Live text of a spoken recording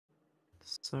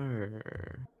So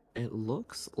it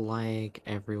looks like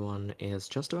everyone is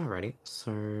just about ready.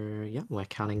 So yeah, we're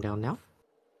counting down now.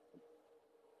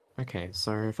 Okay,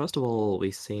 so first of all,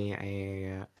 we see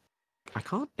a... I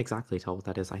can't exactly tell what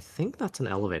that is. I think that's an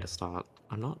elevator start.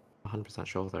 I'm not 100%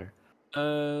 sure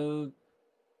though.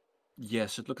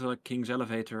 Yes, it looks like King's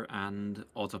Elevator and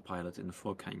Autopilot in the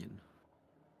Fog Canyon.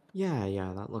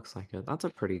 Yeah, that looks like it. That's a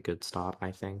pretty good start, I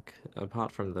think.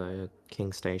 Apart from the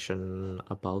King Station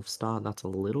above start, that's a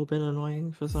little bit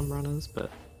annoying for some runners, but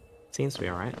seems to be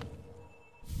alright.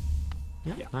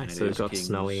 Yeah, Yeah, and nice. it So we've is got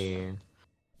King's.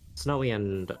 Snowy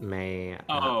and May at...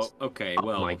 Oh, okay, Oh my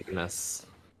well. goodness.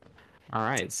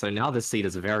 Alright, so now this seat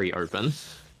is very open.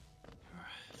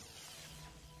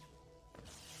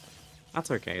 That's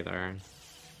okay though.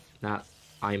 That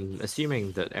I'm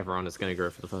assuming that everyone is going to go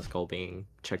for the first goal being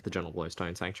check the Gentle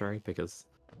Glowstone Sanctuary because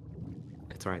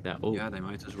it's right there. Oh, Yeah, they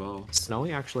might as well.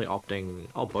 Snowy actually opting...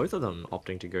 Oh, both of them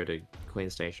opting to go to Queen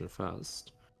Station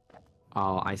first.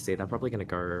 Oh, I see. They're probably going to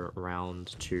go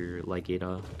around to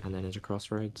Legita and then into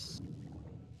Crossroads.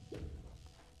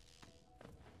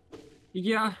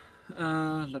 Yeah,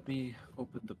 let me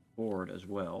open the board as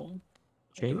well.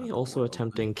 I do have Jamie the also board open.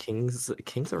 attempting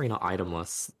King's Arena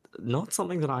itemless. Not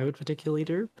something that I would particularly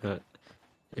do, but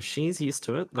if she's used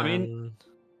to it, I mean, then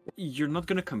you're not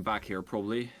gonna come back here,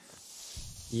 probably.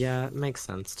 yeah, it makes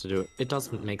sense to do it. It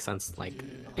doesn't make sense, like,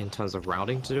 in terms of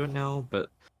routing to do it now, but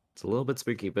it's a little bit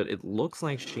spooky, but it looks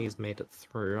like she's made it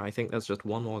through. I think there's just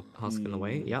one more husk in the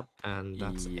way. Yep, and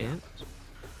that's Yeah. it.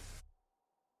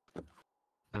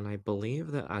 And I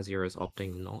believe that Azure is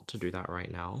opting not to do that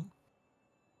right now.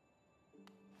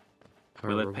 Her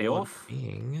Will it pay reward off?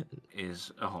 being...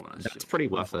 Hold on, let's see. That's pretty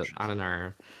worth it. I Unfortunate. don't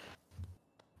know.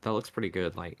 That looks pretty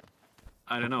good, like,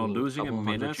 I don't know, losing a couple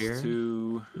hundred minute year.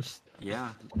 to...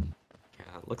 Yeah.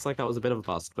 Yeah, it looks like that was a bit of a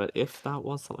bust, but if that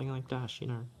was something like Dash, you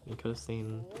know, you could have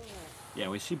seen... Yeah,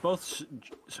 we see both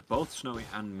Snowy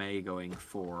and May going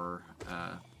for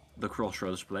the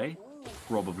Crossroads play,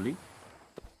 probably.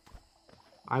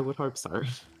 I would hope so.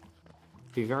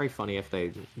 It'd be very funny if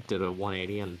they did a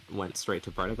 180 and went straight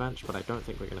to Proto Bench, but I don't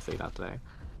think we're going to see that today.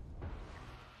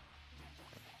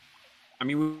 I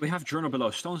mean, we have Journal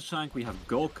Below Stone Sank, we have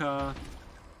Golka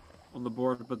on the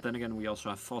board, but then again, we also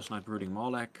have False Night Brooding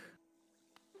Molek.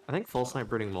 I think False Night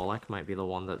Brooding Morlek might be the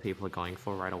one that people are going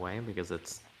for right away, because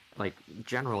it's, like,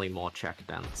 generally more check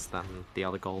dense than the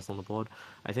other goals on the board.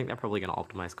 I think they're probably going to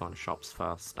optimize going to shops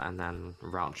first, and then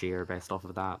route Geo based off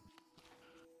of that.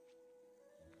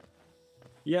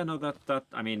 Yeah, no,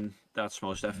 I mean, that's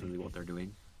most definitely what they're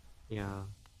doing. Yeah.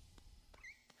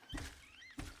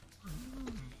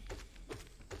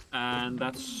 And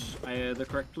that's the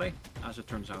correct play, as it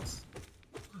turns out.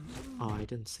 Oh, I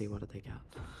didn't see. What did they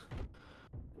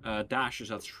get? Dash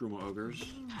is at Shroom Ogres.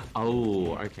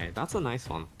 Oh, okay. That's a nice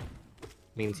one.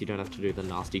 Means you don't have to do the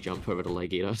nasty jump over to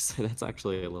Legito, so that's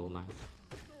actually a little nice.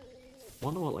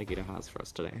 Wonder what Legito has for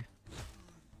us today.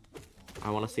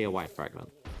 I want to see a white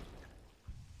fragment.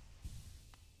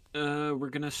 We're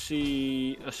gonna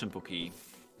see a simple key.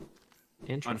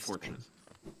 Interesting. Unfortunate.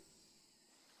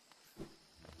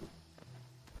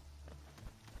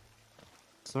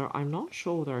 So I'm not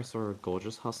sure whether I saw a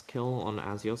gorgeous husk kill on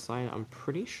Azure's side. I'm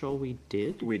pretty sure we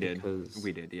did. We did. Because...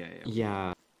 We did, yeah.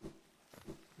 Yeah.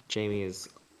 Jamie is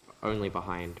only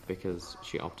behind because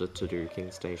she opted to do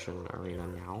King Station Arena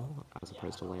now, as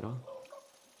opposed to later.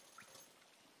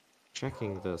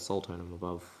 Checking the soul totem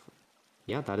above.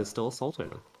 Yeah, that is still a soul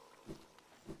totem.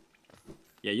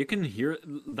 Yeah, you can hear.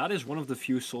 That is one of the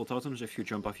few soul totems. If you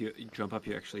jump up, you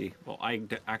actually. Well, I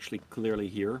actually clearly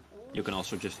hear. You can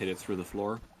also just hit it through the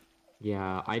floor.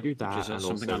 Yeah, I do that. Which is and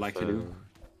something also I like to do.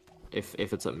 If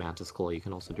it's at Mantis Claw, you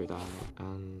can also do that.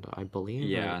 And I believe.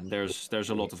 Yeah, there's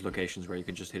a lot of locations where you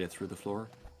can just hit it through the floor.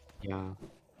 Yeah.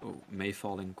 Oh, May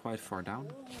falling quite far down.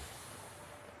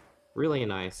 Really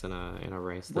nice in a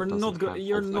race. That We're not going.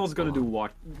 You're not gonna do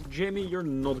what, Jamie? You're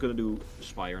not gonna do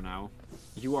Spire now.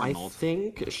 You are not. I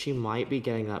think she might be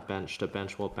getting that bench to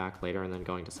bench walk back later and then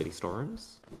going to City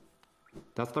Storms.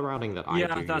 That's the routing that I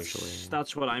do usually.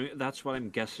 That's what I'm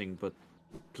guessing. But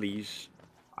please,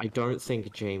 I don't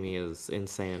think Jamie is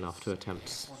insane enough to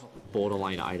attempt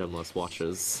borderline itemless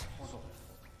watches.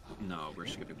 No, we're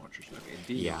skipping watchers. Okay,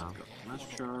 D. Yeah.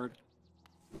 Last shard.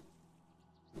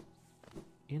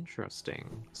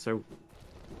 Interesting. So,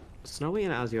 Snowy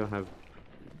and Azure have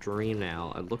Dream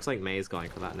now. It looks like May's going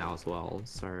for that now as well,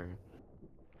 so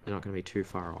they're not going to be too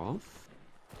far off.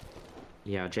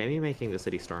 Yeah, Jamie making the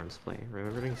City Storms play.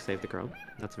 Remembering to save the grub.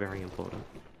 That's very important.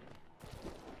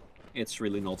 It's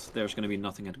really not. There's going to be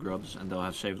nothing at Grubs, and they'll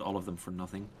have saved all of them for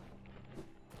nothing.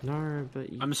 No,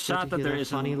 but you I'm get sad to that hear there their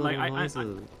isn't funny like little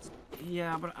noises.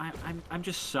 yeah, but I'm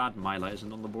just sad Mila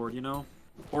isn't on the board, you know,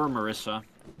 or Marissa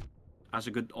as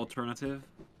a good alternative.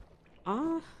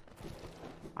 Uh,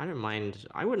 I don't mind.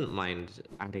 I wouldn't mind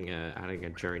adding a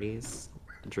Journeys,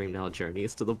 Dreamnail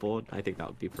Journeys to the board. I think that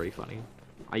would be pretty funny.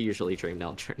 I usually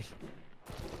Dreamnail Journey.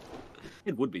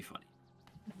 It would be funny.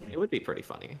 It would be pretty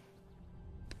funny.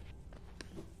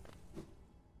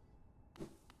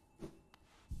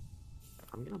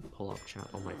 I'm gonna pull up chat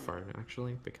on my phone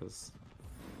actually because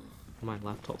my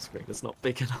laptop screen is not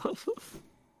big enough.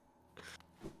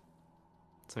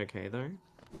 It's okay though.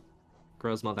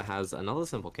 Girl's mother has another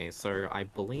simple case, so I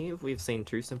believe we've seen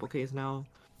 2 simple keys now.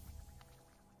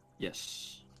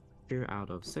 Yes. 2 out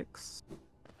of 6.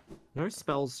 No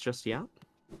spells just yet,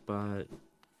 but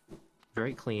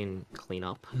very clean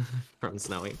up from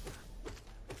Snowy.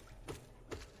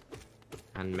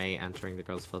 And May entering the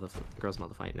girl's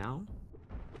mother fight now.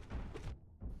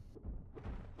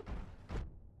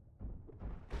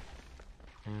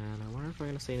 And I wonder if we're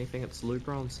gonna see anything at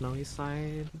Slubra on Snowy's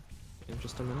side in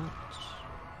just a minute.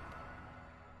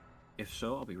 If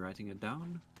so, I'll be writing it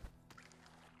down.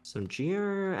 Some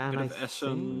Geo and Bit I of think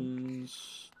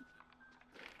essence.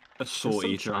 A there's Soul some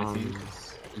Eater, I think.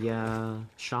 charms. Yeah,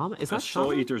 Shaman. Is A that Soul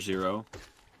Shaman? Eater 0.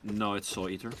 No, it's Soul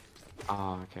Eater.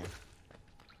 Oh, okay.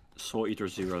 Soul Eater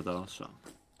 0 though, so.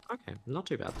 Okay, not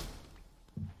too bad.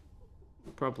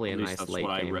 Probably a At least nice that's late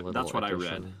what I game read. little That's what I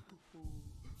addition. read.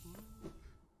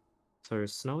 So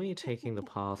Snowy taking the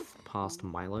path past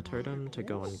Milo Totem to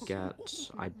go and get,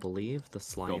 I believe, the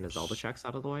Sly and his Zelda checks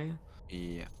out of the way.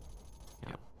 Yeah.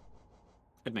 Yeah.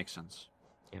 It makes sense.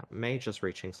 Yeah, May just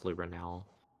reaching Slubra now.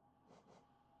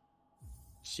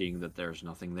 Seeing that there's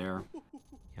nothing there.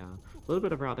 Yeah, a little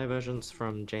bit of route divergence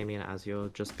from Jamie and Azure,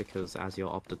 just because Azure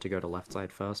opted to go to left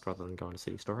side first rather than going to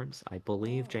City Storms. I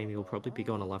believe Jamie will probably be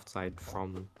going to left side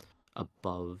from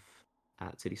above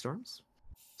at City Storms,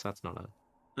 so that's not a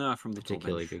From the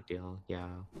particularly bench. big deal. Yeah.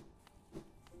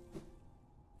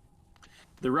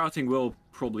 The routing will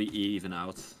probably even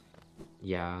out.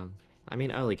 Yeah. I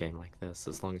mean, early game like this,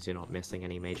 as long as you're not missing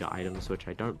any major items, which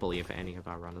I don't believe any of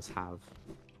our runners have.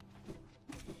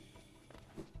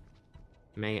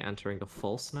 May entering the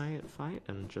False Knight fight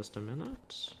in just a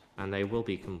minute. And they will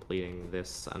be completing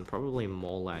this, and probably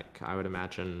Morlek, I would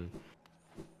imagine,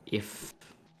 if...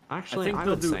 Actually, I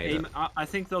would say that... I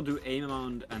think they'll do aim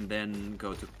amount and then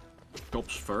go to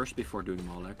drops first before doing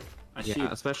Molek. I see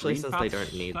especially since they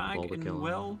don't need the ball to kill.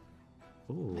 Well.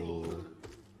 Ooh.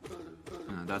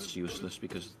 That's useless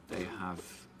because they have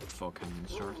Fog Canyon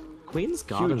Sword. Queen's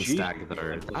Garden QG stack,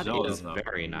 though. That Zelda, is though.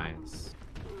 very nice.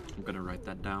 I'm gonna write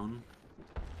that down.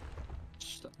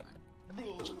 Step back.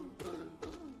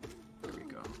 There we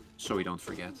go. So we don't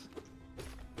forget.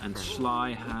 And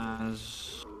Sly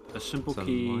has a simple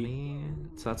key. Money.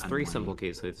 So that's 3 simple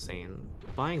keys we've seen.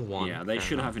 Buying 1. Yeah, they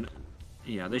should have.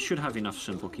 Yeah, they should have enough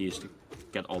simple keys to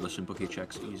get all the simple key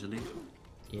checks easily.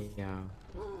 Yeah.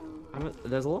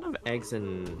 There's a lot of eggs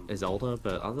in Isolda,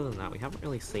 but other than that, we haven't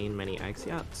really seen many eggs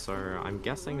yet, so I'm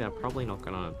guessing they're probably not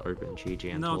gonna open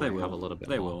GG until they have a little bit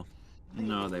they more. will.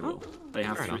 No, they will. They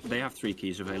have they have 3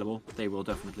 keys available. They will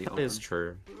definitely open. That is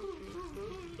true.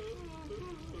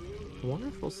 I wonder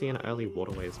if we'll see an early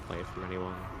Waterways play from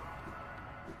anyone.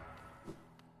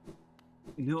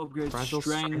 New upgrade Fragile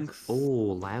strength. Oh,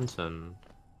 Lantern.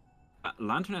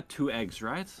 Lantern had 2 eggs,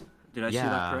 right? Did I see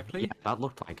that correctly? Yeah, that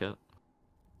looked like it.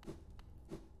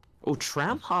 Oh,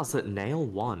 Tramp has it nail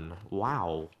 1.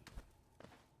 Wow.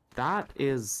 That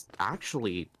is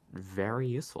actually very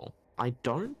useful. I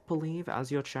don't believe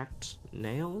Azure checked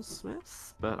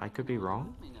Nailsmith, but I could be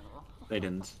wrong. They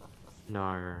didn't.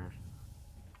 No.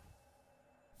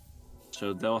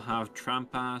 So they'll have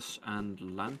Trampas and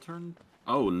Lantern.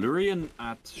 Oh, Lurian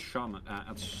at Shaman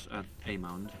at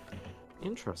A-Mound.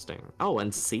 Interesting. Oh,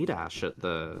 and C-Dash at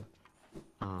the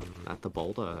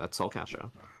boulder at Soulcatcher.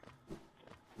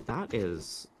 That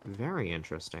is very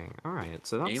interesting. Alright,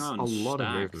 so that's a lot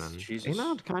of movement. Jesus.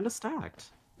 A-Mound kind of stacked.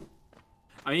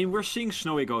 I mean, we're seeing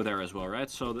Snowy go there as well, right?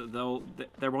 So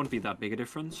there won't be that big a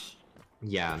difference.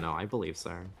 Yeah, no, I believe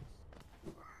so.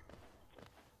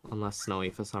 Unless Snowy,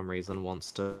 for some reason,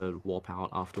 wants to warp out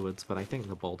afterwards, but I think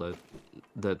the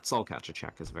Soulcatcher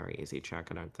check is a very easy check,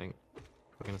 I don't think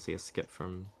we're gonna see a skip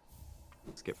from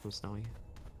Snowy.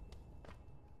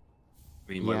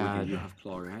 I mean, why would you have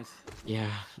Claw, right?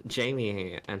 Yeah,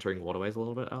 Jamie entering Waterways a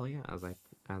little bit earlier,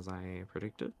 as I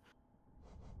predicted.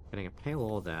 Getting a Pale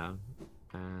Ore there,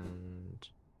 and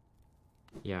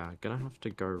yeah, gonna have to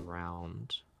go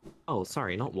round. Oh,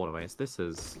 sorry, not Waterways. This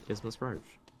is Isthmus Grove.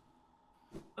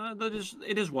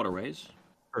 It is Waterways.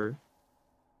 True.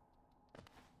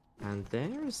 And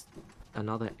there's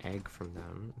another egg from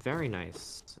them. Very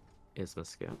nice, Isma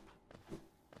Skip.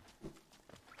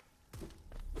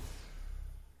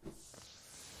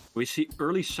 We see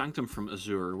early Sanctum from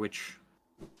Azure, which...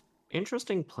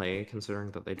 Interesting play,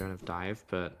 considering that they don't have dive,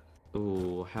 but...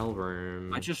 Ooh, Hell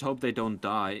Room. I just hope they don't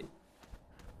die.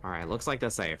 Alright, looks like they're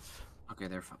safe. Okay,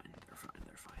 they're fine. They're fine.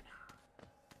 They're fine.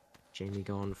 Jamie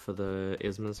going for the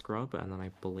Isma Scrub, and then I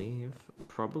believe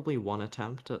probably one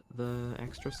attempt at the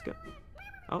extra skip.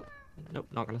 Oh, nope,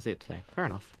 not gonna see it today. Fair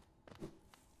enough.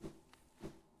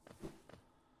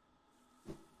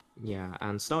 Yeah,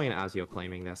 and Snowy and Azure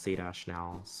claiming their C-dash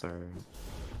now, so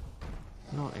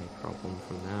not a problem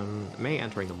from them. May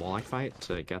entering the Morlock fight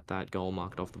to get that goal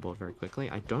marked off the board very quickly.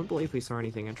 I don't believe we saw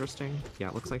anything interesting. Yeah,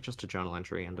 it looks like just a journal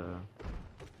entry and a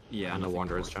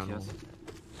Wanderer's journal. Yet.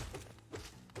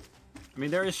 I mean,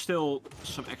 there is still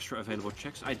some extra available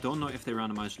checks. I don't know if they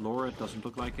randomized Laura. It doesn't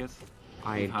look like it.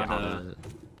 I doubt it.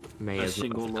 May a is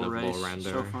single Laura race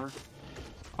so far.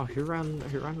 Oh, who ran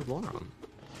with Laura on?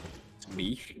 It's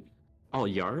me. Oh,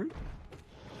 Yard?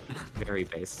 Very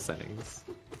base settings.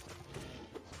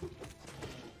 I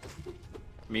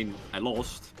mean, I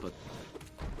lost, but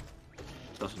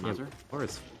it doesn't matter. Laura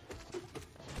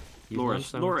is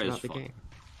fun. Game.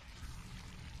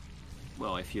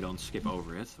 Well, if you don't skip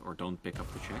over it or don't pick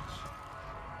up the checks.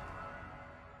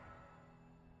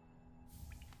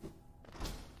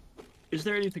 Is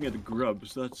there anything at the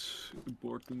grubs that's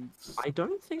important? I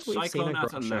don't think we've Cyclone seen a at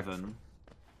grub 11. check.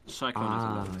 Cyclone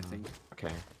at 11, I think.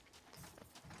 Okay.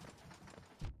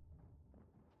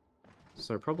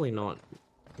 So probably not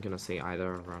gonna see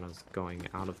either runners going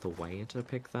out of the way to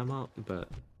pick them up, but...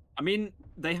 I mean,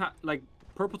 they have, like,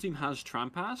 Purple Team has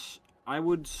Trampas. I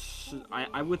would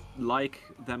like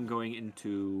them going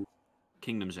into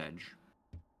Kingdom's Edge.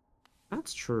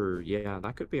 That's true, yeah,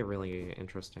 that could be a really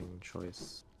interesting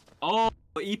choice. Oh,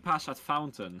 E-Pass at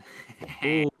Fountain.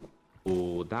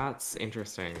 Ooh, that's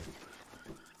interesting.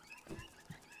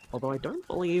 Although I don't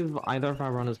believe either of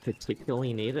our runners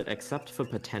particularly need it, except for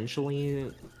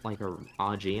potentially, like, a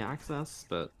RG access,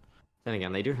 but then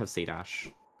again, they do have C-Dash.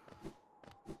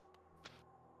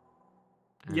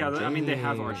 Yeah, I mean, they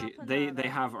have RG. They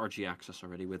have RG access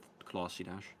already with Claw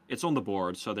C-Dash. It's on the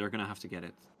board, so they're gonna have to get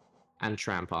it. And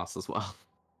Trampas as well.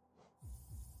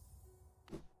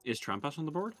 Is Trampas on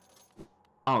the board?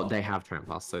 Oh, they have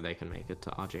Trampas, so they can make it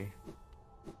to RG.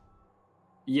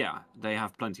 Yeah, they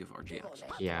have plenty of RG access.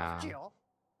 Yeah.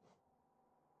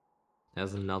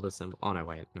 There's another symbol. Oh no,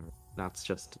 wait, no. That's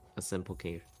just a simple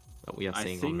key that we are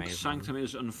seeing on Maze. I think Sanctum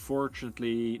is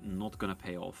unfortunately not gonna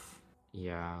pay off.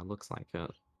 Yeah, looks like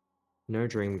it. No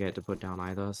Dreamgate to put down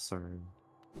either, so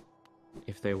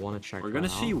if they want to check, we're gonna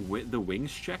see the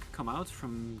wings check come out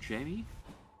from Jamie.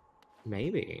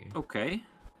 Maybe. Okay.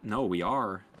 No, we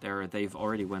are. They've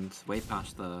already went way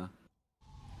past the.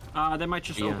 They might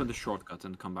just open the shortcut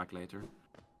and come back later.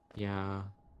 Yeah.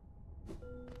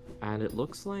 And it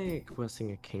looks like we're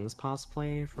seeing a King's Pass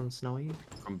play from Snowy.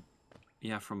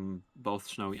 From both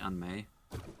Snowy and May.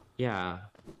 Yeah.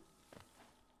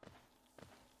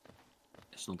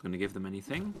 It's not going to give them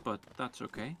anything, but that's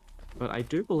okay. But I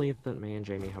do believe that May and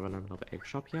Jamie haven't opened up Egg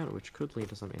Shop yet, which could lead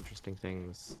to some interesting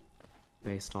things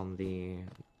based on the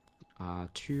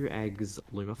 2 eggs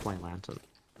Lumafly Lantern,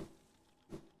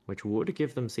 which would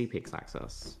give them C-Peaks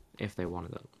access if they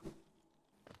wanted it.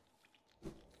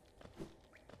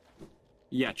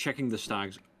 Yeah, checking the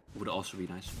stags would also be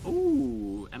nice.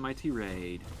 Ooh, MIT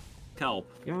raid. Kelp.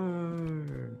 Yo.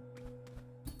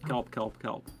 Kelp, kelp,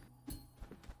 kelp.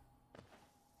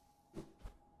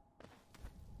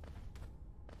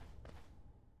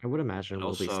 I would imagine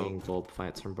we'll be seeing bulb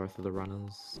fights from both of the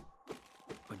runners.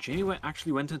 But Jamie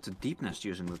actually went into Deep Nest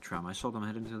using the tram. I saw them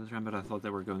head into the tram, but I thought they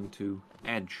were going to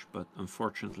Edge, but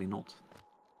unfortunately not.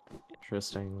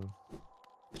 Interesting.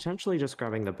 Potentially just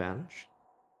grabbing the bench.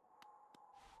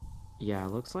 Yeah,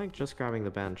 looks like just grabbing the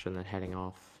bench and then heading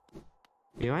off.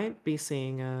 You might be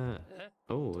seeing a...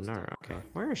 Oh, no, okay.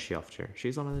 Where is she off to?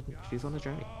 She's on a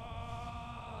journey.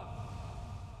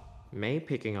 May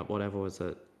picking up whatever was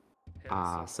it.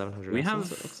 700 we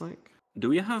essence, it looks like. Do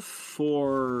we have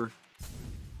 4...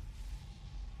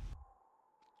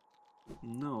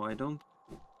 No, I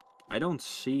don't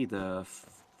see the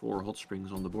 4 hot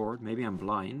springs on the board. Maybe I'm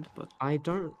blind, but... I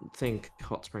don't think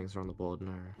hot springs are on the board,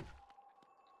 no.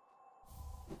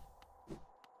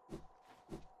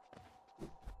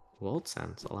 World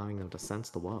sense, allowing them to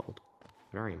sense the world.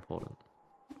 Very important.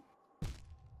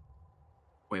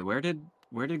 Wait, where did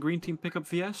Green Team pick up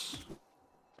VS?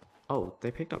 Oh,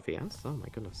 they picked up VS? Oh my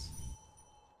goodness.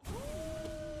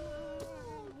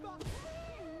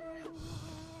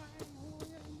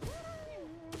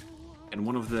 And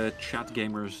one of the chat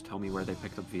gamers tell me where they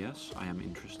picked up VS. I am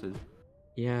interested.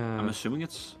 Yeah. I'm assuming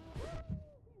it's...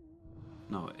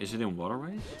 No, is it in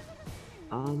Waterways?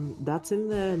 That's in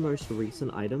the most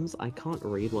recent items. I can't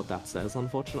read what that says,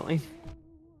 unfortunately.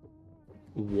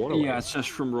 Waterways. Yeah, it says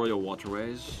from Royal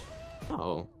Waterways.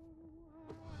 Oh.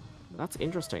 That's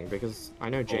interesting, because I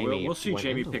know Oh, Jamie we'll see went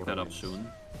Jamie into pick that up Waterways.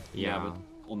 soon. Yeah. But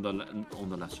on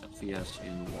the less VS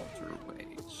in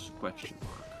Waterways? Question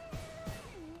mark.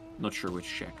 Not sure which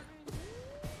check.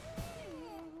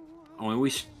 Oh, and we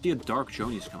see a Dark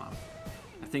Jonies come out.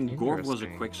 I think Gorb was a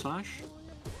quick slash,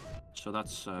 so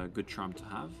that's a good charm to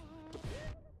have.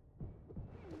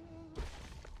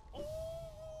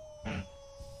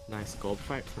 Nice gold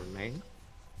fight from May.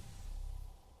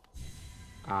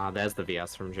 There's the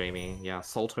VS from Jamie. Yeah,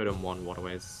 Soul Totem 1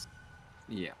 Waterways.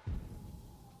 Yeah.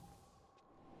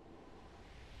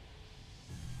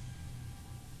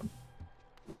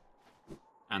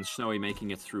 And Snowy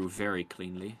making it through very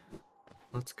cleanly.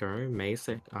 Let's go.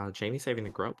 Jamie saving the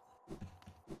grub.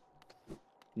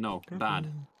 No, bad.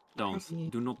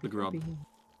 Don't. Do not the grub.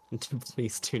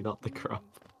 Please do not the grub.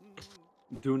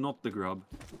 Do not the grub.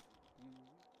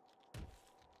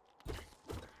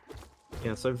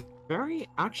 Yeah, so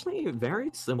actually very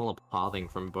similar pathing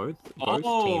from both teams.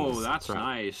 Oh, that's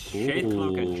nice. Shade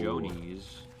Cloak and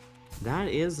Jonies. That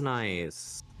is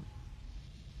nice.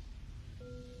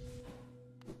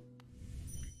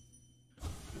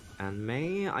 And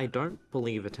May, I don't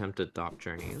believe attempted Dark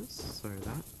Journeys, so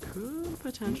that could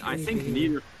potentially I think be...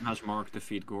 neither has marked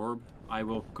defeat Gorb. I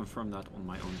will confirm that on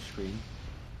my own screen.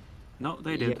 No,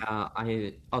 they did.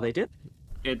 Yeah, Oh, they did?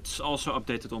 It's also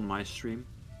updated on my stream.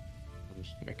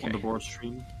 Okay. On the board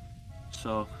stream.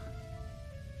 So...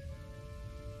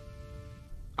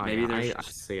 Maybe yeah, I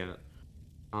see it.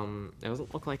 It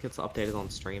doesn't look like it's updated on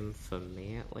stream for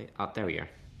me at least. There we go.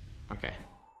 Okay.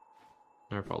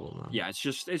 No problem then. Yeah, it's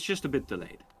just a bit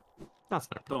delayed. That's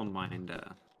no problem. Don't mind.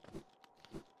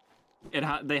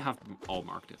 They have all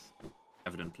marked it,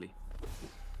 evidently.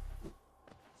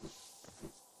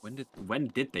 When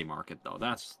did they mark it though?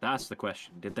 That's the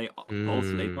question. Did they both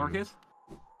late mark it?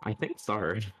 I think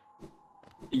so.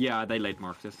 Yeah, they late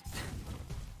marked it.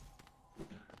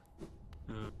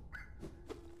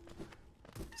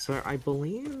 So I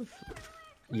believe,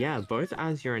 yeah, both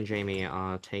Azure and Jamie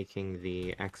are taking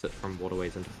the exit from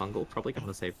Waterways into Fungal. Probably going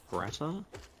to save Greta.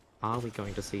 Are we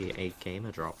going to see a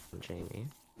gamer drop from Jamie?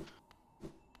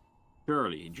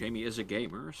 Surely, Jamie is a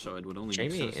gamer, so it would only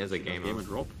make sense is a gamer. Gamer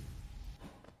drop.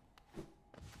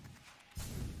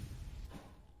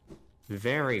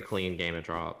 Very clean gamer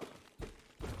drop.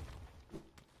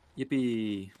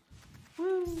 Yippee!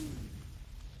 Woo.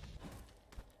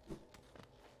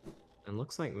 And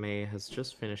looks like May has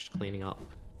just finished cleaning up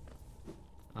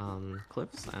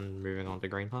cliffs and moving on to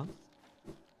Green Path.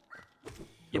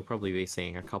 You'll probably be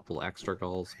seeing a couple extra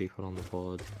goals be put on the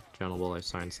board. Journal Willow,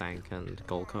 Stone Sank, and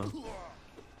Golka.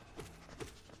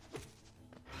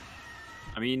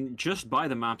 I mean, just buy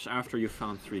the maps after you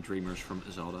found 3 Dreamers from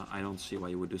Zelda. I don't see why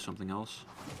you would do something else.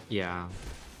 Yeah.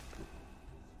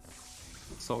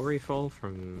 Soul Refall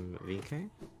from VK?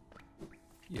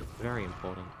 Yep. Very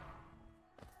important.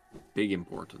 Big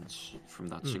importance from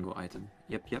that single item.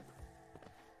 Yep.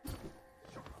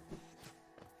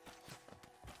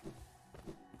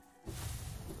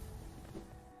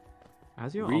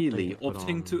 As you're really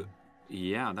opting to...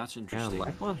 Yeah, that's interesting. Yeah,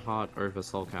 Leopard Heart over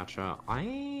Soulcatcher.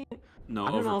 No,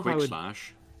 I don't know over if Quick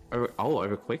Slash.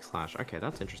 Over Quick Slash. Okay,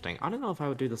 that's interesting. I don't know if I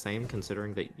would do the same,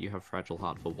 considering that you have Fragile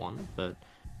Heart for 1, but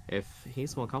if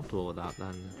he's more comfortable with that,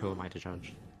 then who am I to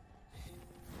judge?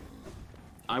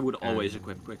 I would always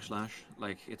equip Quick Slash.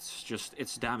 Like,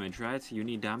 it's damage, right? You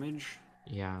need damage.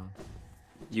 Yeah.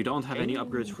 You don't have any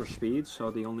upgrades for speed,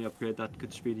 so the only upgrade that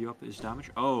could speed you up is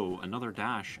damage. Oh, another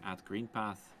dash at Green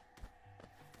Path.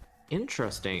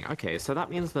 Interesting. Okay, so that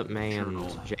means that May and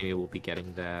Jamie will be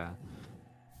getting there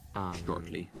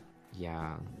shortly.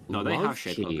 Yeah. No, they have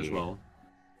Shade Cloak as well.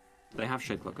 They have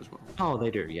Shade Cloak as well. Oh,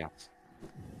 they do, yes.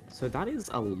 So that is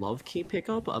a Love Key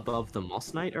pickup above the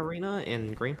Moss Knight arena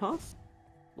in Green Path,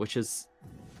 which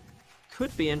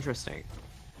could be interesting.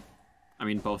 I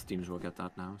mean, both teams will get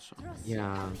that now, so...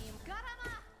 Yeah.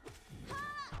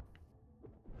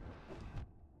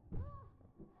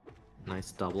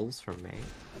 Nice doubles from May.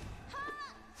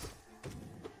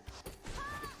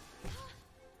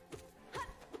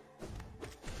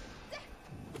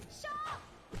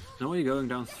 Now you're going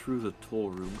down through the toll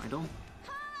room.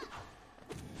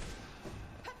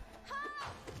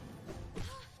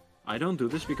 I don't do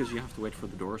this because you have to wait for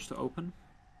the doors to open.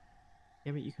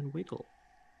 Yeah, but you can wiggle.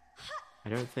 I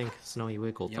don't think Snowy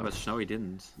wiggled. Yeah, but Snowy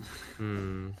didn't.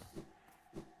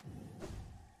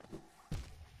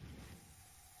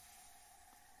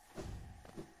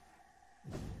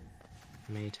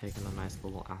 May taking a nice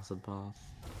little acid bath.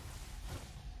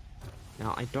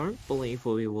 Now, I don't believe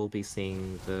we will be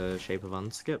seeing the shape of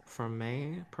unskip from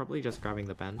May. Probably just grabbing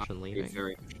the bench and I leaving.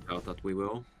 very much doubt that we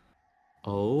will.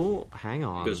 Oh, hang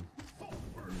Because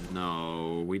on.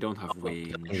 no, we don't have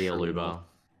wings. The Aluba.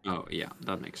 Oh yeah,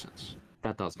 that makes sense.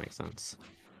 That does make sense.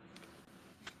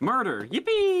 Murder!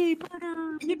 Yippee!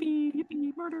 Murder! Yippee!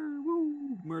 Yippee! Murder!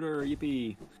 Woo! Murder!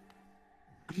 Yippee!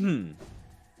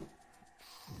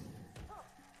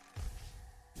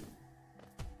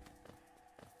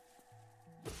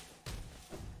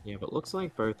 Yeah, but looks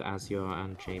like both Azure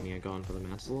and Jamie are going for the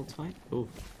Mantle fight. Ooh,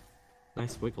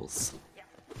 nice wiggles.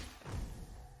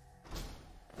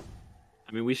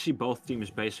 I mean, we see both teams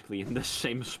basically in the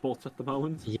same spot at the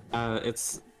moment. Yeah,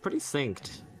 it's pretty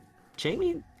synced.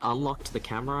 Jamie unlocked the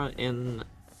camera in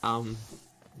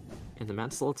the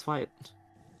Mantle fight.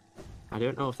 I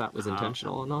don't know if that was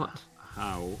intentional or not.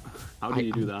 How? How did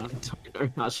you do that? I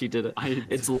don't know how she did it.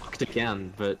 It's locked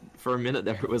again, but for a minute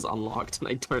there it was unlocked, and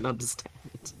I don't understand.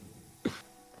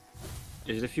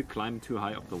 Is it if you climb too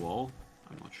high up the wall?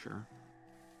 I'm not sure.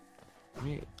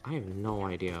 I have no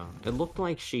idea. It looked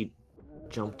like she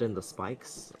jumped in the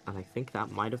spikes, and I think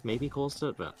that might have maybe caused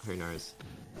it, but who knows.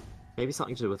 Maybe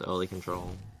something to do with early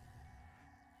control.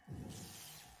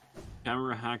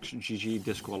 Camera hacks, GG,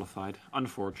 disqualified.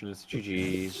 Unfortunate,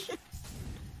 GG's.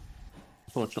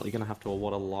 Fortunately, gonna have to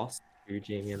award a loss to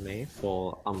Jamie and May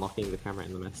for unlocking the camera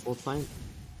in the Metal fight.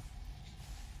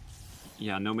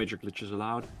 Yeah, no major glitches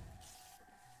allowed.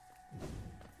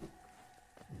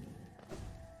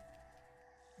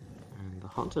 And the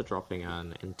Hunter dropping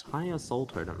an entire Soul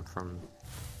Totem from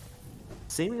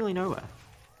seemingly nowhere.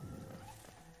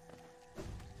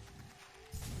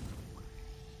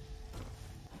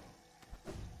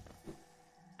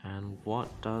 And what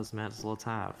does Metzelot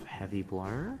have? Heavy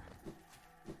Blow?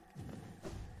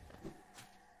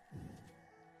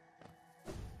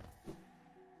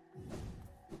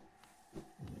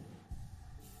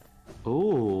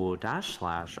 Ooh, Dash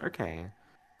Slash, okay.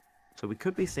 So we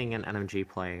could be seeing an NMG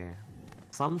play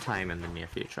sometime in the near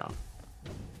future.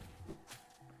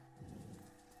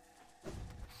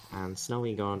 And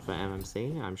Snowy going for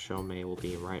MMC, I'm sure May will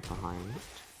be right behind.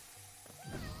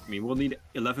 I mean, we'll need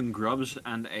 11 grubs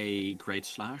and a Great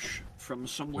Slash from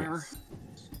somewhere. Yes.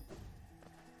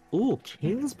 Ooh,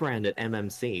 King's Brand at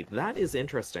MMC, that is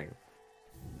interesting.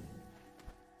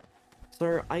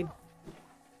 So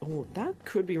oh, that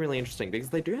could be really interesting, because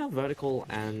they do have Vertical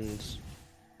and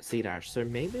C-Dash, so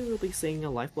maybe we'll be seeing a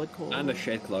Lifeblood Core. And a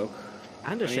Shade Cloak.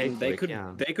 And a Shade Cloak,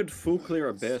 yeah. They could full clear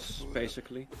Abyss,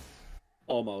 basically.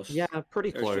 Almost. Yeah,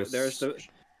 pretty close.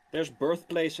 There's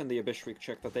Birthplace and the Abyss Shriek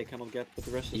check that they cannot get, but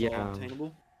the rest is all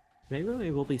obtainable. Maybe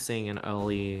we will be seeing an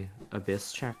early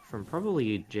Abyss check from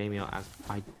probably Jamie or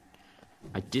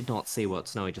I did not see what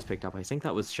Snowy just picked up. I think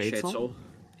that was Shade Soul?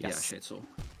 Yes. Yes. Yeah, Shade Soul.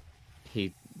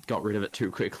 He got rid of it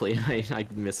too quickly. I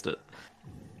missed it.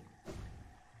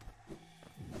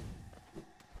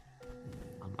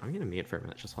 I'm gonna mute for a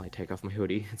minute just while I take off my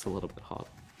hoodie. It's a little bit hot.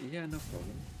 Yeah, no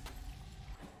problem.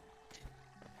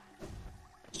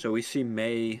 So we see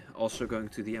May also going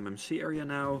to the MMC area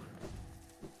now.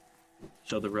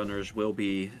 So the runners will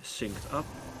be synced up.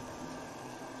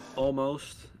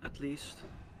 Almost, at least.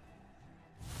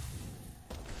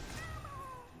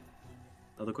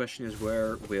 Now the question is,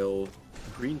 where will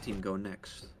Green Team go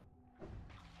next?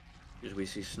 Because we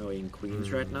see Snowy and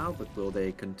Queens right now, but will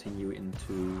they continue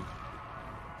into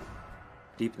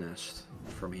Deep Nest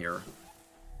from here?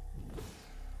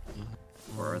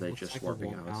 Or are they just like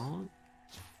warping out?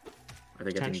 Are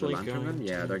they getting the Lantern?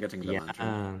 Yeah, they're getting the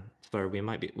Lantern. So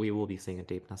we will be seeing a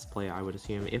Deep Nest play, I would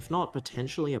assume. If not,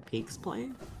 potentially a Peaks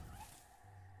play?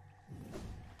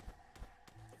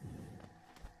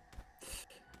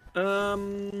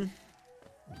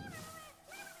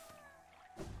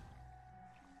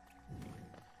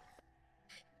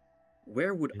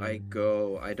 Where would I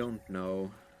go? I don't know.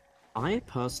 I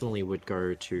personally would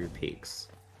go to Peaks.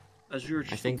 Azure,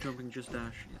 just jumping, just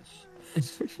dash,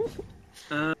 yes.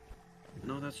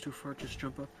 No, that's too far, just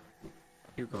jump up.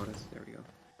 You got it, there we go.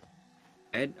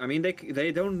 I mean,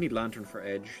 they don't need Lantern for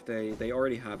Edge, they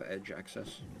already have Edge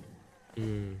access.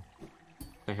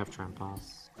 They have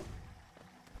Trampas.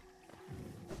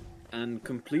 And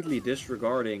completely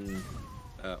disregarding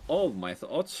all of my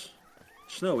thoughts,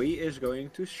 Snowy is going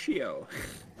to Shio.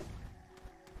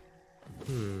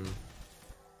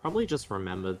 Probably just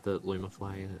remembered that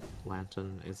Lumafly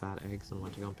Lantern is at eggs and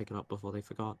went to go and pick it up before they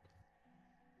forgot.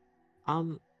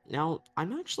 Now,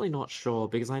 I'm actually not sure,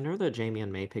 because I know that Jamie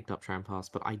and May picked up Trampas,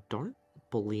 but I don't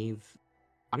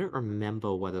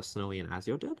remember whether Snowy and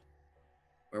Azure did.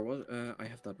 Where was I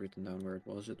have that written down where it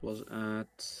was. It was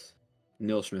at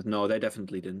Nilsmith. No, they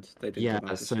definitely didn't. They didn't Yeah, go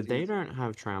back to so city they yet. don't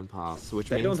have tram pass, which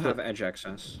They don't means that have edge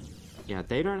access. yeah,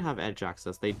 they don't have edge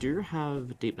access. They do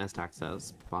have deep nest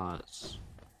access, but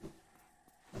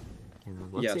yeah,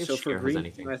 let's Yeah, see if so for Sheer has green,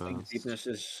 anything I think first. deepness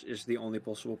is the only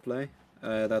possible play.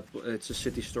 That it's a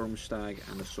city storm stag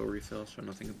and a soul refill, so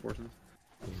nothing important.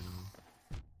 Yeah.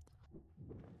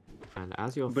 And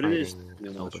as you're But it is fighting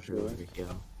minimal Elder true. over here.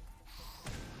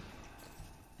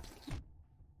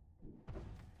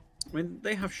 I mean,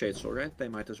 they have Shade Soul, right? They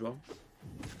might as well.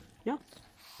 Yeah.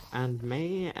 And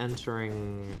May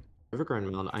entering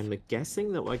Overgrown Mound, I'm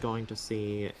guessing that we're going to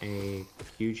see a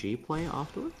QG play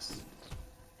afterwards?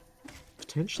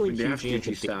 Potentially I mean, they have QG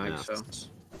into QG stag, Deep so Nest.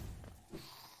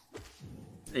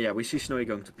 yeah, we see Snowy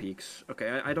going to peaks. Okay,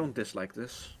 I don't dislike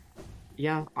this.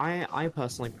 Yeah, I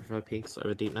personally prefer Peaks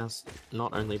over Deep Nest,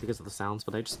 not only because of the sounds,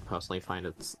 but I just personally find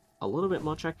it's a little bit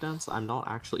more check dense. I'm not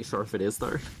actually sure if it is,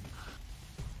 though.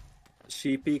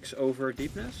 See peaks over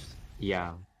Deep Nest?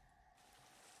 Yeah.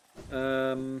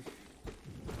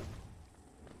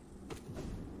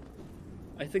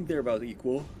 I think they're about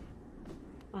equal.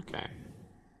 Okay.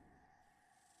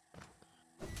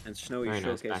 And Snowy Very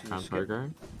nice showcasing the background skip.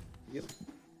 pogo. Yep.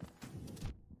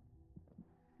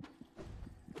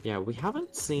 Yeah, we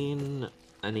haven't seen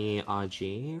any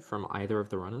RG from either of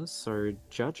the runners, so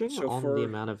judging So on the for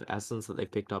amount of essence that they've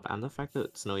picked up and the fact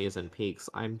that Snowy is in peaks,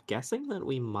 I'm guessing that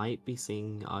we might be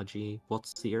seeing RG what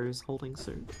Seer is holding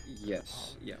soon.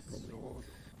 yes, yeah, probably.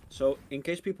 So, in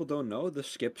case people don't know, the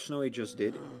skip Snowy just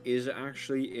did is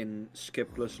actually in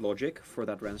skip plus logic for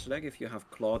that Renslack if you have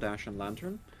Claw, Dash, and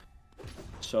Lantern.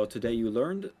 So today you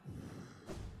learned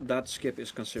that skip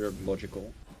is considered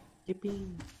logical. Yippee!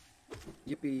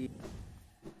 Yippee.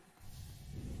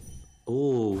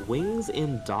 Oh, Wings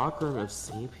in Darkroom of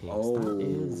Sea Peaks. Oh. That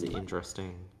is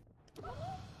interesting.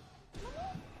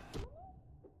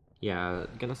 Yeah,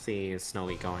 gonna see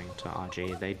Snowy going to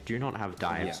RG. They do not have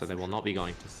dive, Yeah, so they for will sure. not be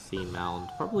going to Sea Mound.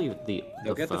 Probably the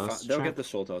first they'll check. get the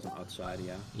Soul Totem outside,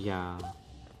 yeah. Yeah.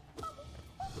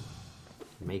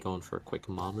 May go in for a quick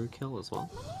Mamu kill as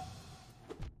well.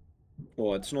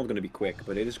 Well, it's not going to be quick,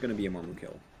 but it is going to be a Marmu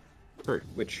kill, True.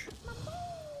 which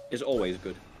is always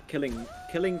good.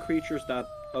 Killing creatures that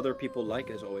other people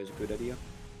like is always a good idea.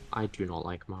 I do not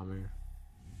like Mamu.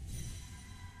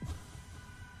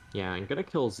 Yeah, I'm gonna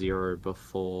kill Zero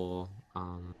before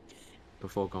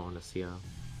going to Seer.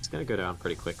 It's gonna go down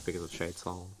pretty quick because of Shade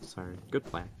Soul, so good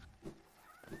play.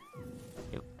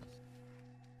 Yep.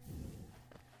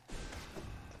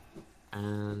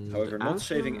 And However, not Azure...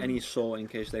 saving any soul in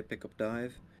case they pick up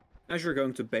dive. Azure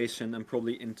going to Basin and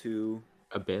probably into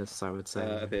Abyss, I would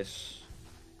say. Abyss.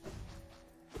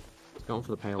 Going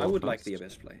for the payload I would first. like the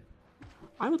Abyss play.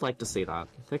 I would like to see that.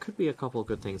 There could be a couple of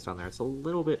good things down there. It's a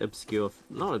little bit obscure.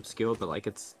 Not obscure, but like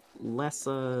it's less...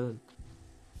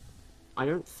 I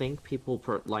don't think people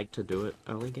like to do it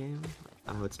early game.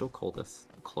 I would still call this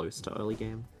close to early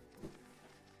game.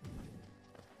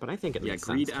 But I think it makes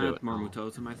sense Greed to do and it now. Marmu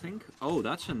Totem, I think. Oh,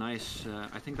 that's a nice...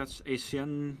 I think that's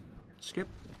ACN skip.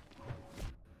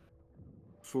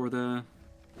 For the...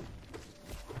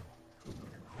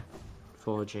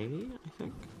 For Jamie, I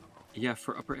think? Yeah,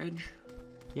 for upper edge.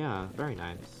 Yeah, very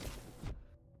nice.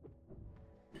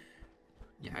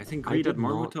 Yeah, I think I Greed did at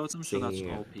Marmu not Totem, so that's see-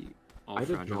 all I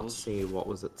did fragiles. not see what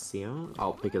was at Seer.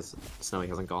 Oh, because Snowy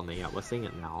hasn't gone there yet. We're seeing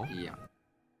it now. Yeah.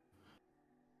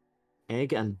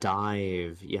 Egg and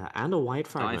Dive. Yeah, and a White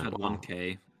Fragment. Dive at Wow.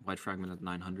 1k, White Fragment at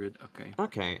 900, okay.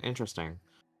 Okay, interesting.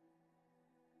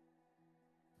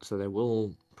 So they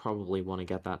will probably want to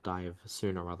get that dive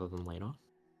sooner rather than later.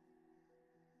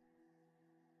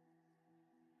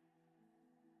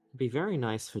 Be very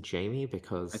nice for Jamie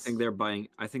because... I think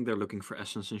they're looking for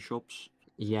essence in shops.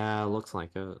 Yeah, looks like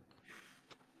it.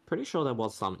 Pretty sure there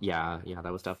was some... Yeah,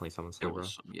 there was definitely some in There Silver.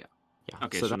 was some, yeah. Yeah,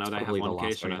 Okay, so so that's now they have probably the 1k,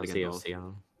 last so we're now going they to get see of both. Seer.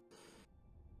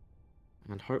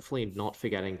 And hopefully not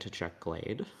forgetting to check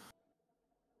Glade.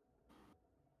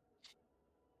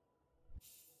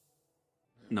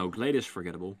 No, Glade is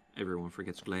forgettable. Everyone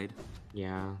forgets Glade.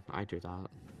 Yeah, I do that.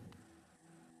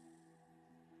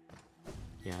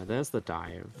 Yeah, there's the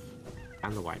dive.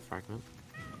 And the White Fragment.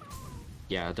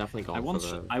 Yeah, definitely going for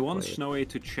the I want Glade. Snowy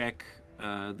to check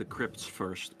the crypts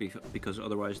first, because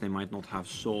otherwise they might not have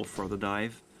soul for the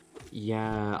dive.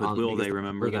 Yeah, But will because they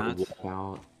remember they're gonna that?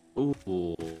 walk out. Ooh,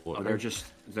 Oh, they're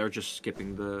just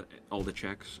skipping all the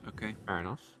checks. Okay. fair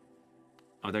enough.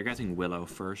 Oh, they're getting Willow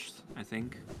first, I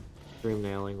think. Dream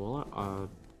nailing Willow.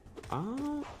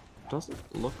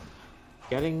 Doesn't look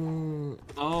getting.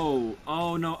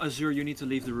 Oh no, Azure, you need to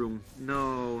leave the room.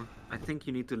 No. I think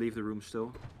you need to leave the room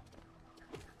still.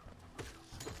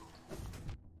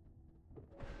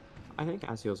 I think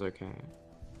Azure's okay.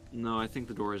 No, I think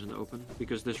the door isn't open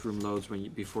because this room loads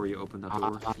before you open that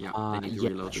door. Yeah, they need to Yeah,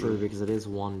 reload the true, room. because it is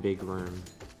one big room.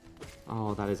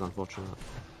 Oh, that is unfortunate.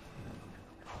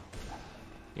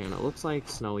 And it looks like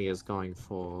Snowy is going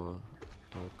for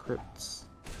a crypts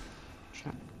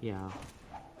check. Yeah.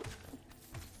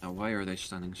 Now, why are they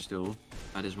standing still?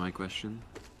 That is my question.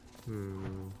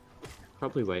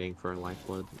 Probably waiting for a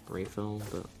lifeblood refill,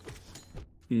 but...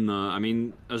 No, I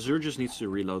mean, Azure just needs to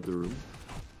reload the room,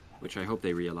 which I hope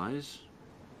they realize.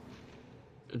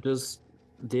 Does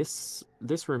this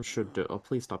room should do... Oh,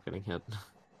 please stop getting hit.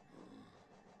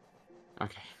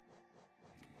 Okay.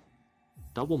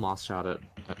 Double mass shot at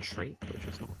Shriek, which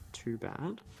is not too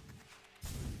bad.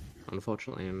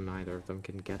 Unfortunately, neither of them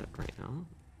can get it right now.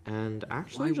 And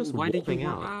actually why did you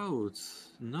out. walk out?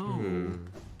 No.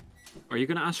 Are you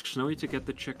gonna ask Snowy to get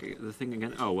the thing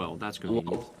again? Oh well, that's convenient.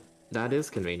 Well, that is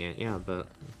convenient, yeah, but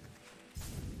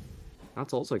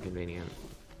that's also convenient.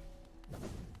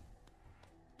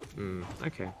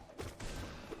 Okay.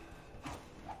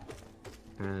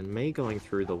 And Mei going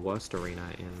through the worst arena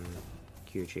in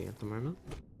QG at the moment.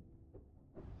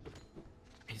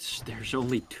 There's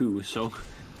only 2, so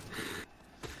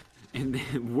and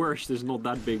the worst is not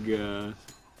that big.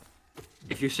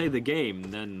 If you say the game,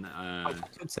 then I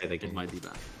could say the game. It might be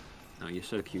bad. No, you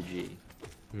said QG.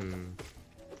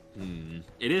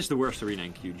 It is the worst arena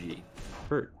in QG.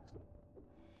 True.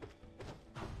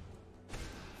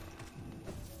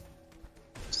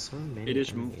 So many. It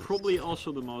is probably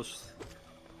also the most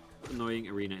annoying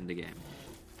arena in the game.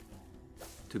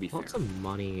 To be fair. Lots of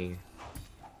money.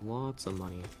 Lots of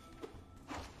money.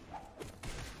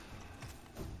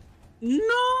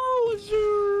 No,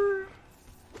 Azure!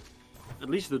 At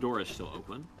least the door is still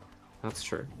open. That's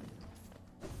true.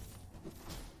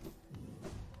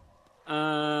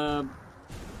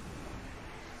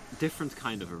 Different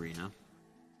kind of arena.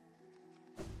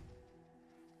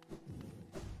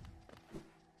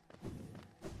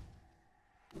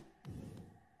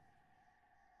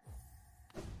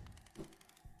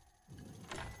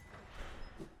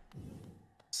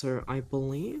 So I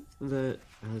believe that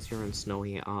Azure and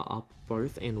Snowy are up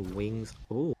both in wings.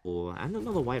 Oh, and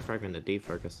another white fragment at deep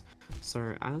focus.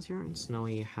 So Azure and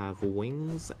Snowy have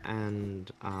wings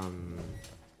and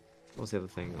what's the other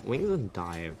thing? Wings and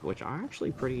dive, which are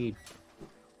actually pretty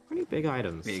big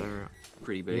items. Big. So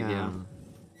Pretty big, yeah.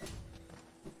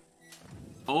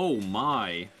 Oh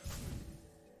my!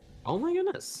 Oh my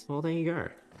goodness! Well, there you go.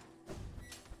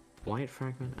 White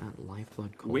fragment at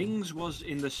lifeblood core. Wings was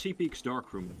in the Sea Peaks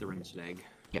dark room at the Rinsed Egg.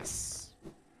 Yes.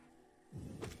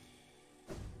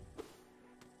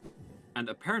 And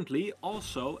apparently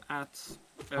also at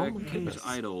King's goodness.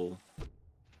 Idol.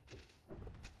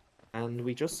 And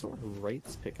we just saw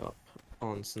rates pick up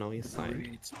on Snowy's side.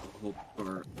 Great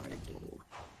Hopper Idol.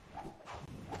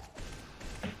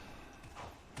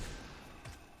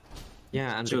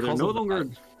 Yeah, and So they're because no of longer...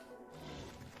 that-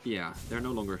 Yeah, they're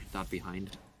no longer that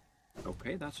behind.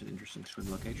 Okay, that's an interesting swim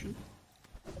location.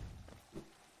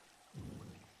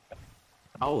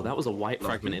 Oh, that was a white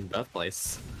fragment in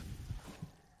birthplace.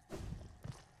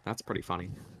 That's pretty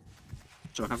funny.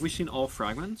 So have we seen all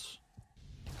fragments?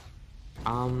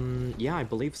 Yeah, I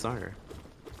believe so.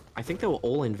 I think they were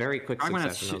all in very quick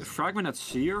succession. Fragment at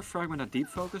Seer, fragment at Deep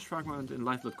Focus, fragment in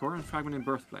Lifeblood Core, and fragment in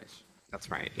Birthplace. That's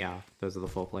right, yeah. Those are the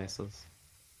 4 places.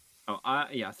 Oh,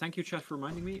 yeah, thank you, chat, for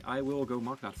reminding me. I will go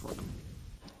mark that for them.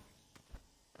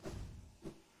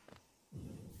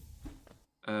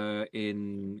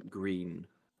 In green,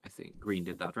 I think. Green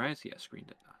did that, right? Yes, green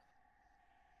did that.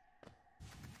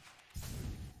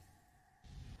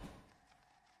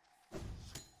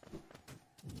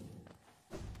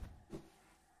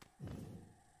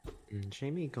 And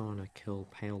Jamie gonna kill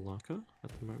Pale Locker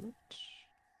at the moment.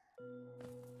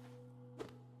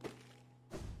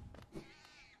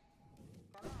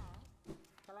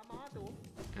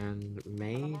 And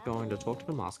May going to talk to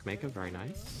the Mask Maker, very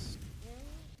nice.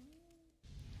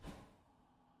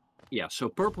 Yeah, so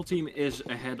purple team is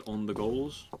ahead on the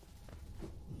goals.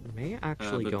 May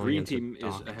actually but going green into team is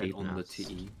dark ahead on the deepness.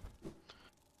 TE.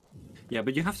 Yeah,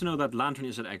 but you have to know that Lantern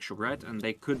is at egg shop, right? And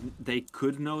they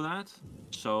could know that,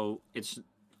 so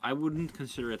I wouldn't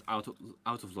consider it out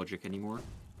of logic anymore.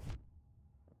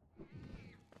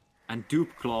 And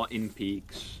Dupe Claw in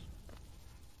peaks.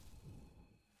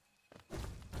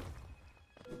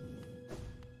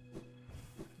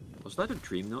 Was that a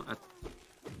dream? No,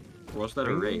 or was that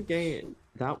a raid?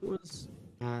 That was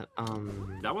at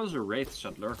That was a raid,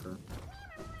 said Lurker.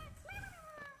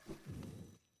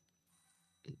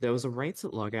 There was a rates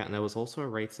at Logout, and there was also a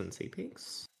rates in Sea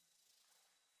Peaks.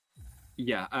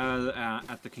 Yeah,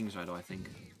 at the King's Idol, I think.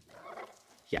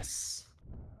 Yes.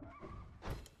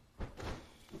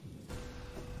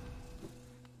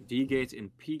 D-Gate in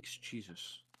Peaks,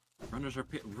 Jesus. Runners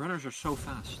are so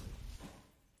fast.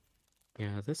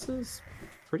 Yeah, this is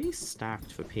pretty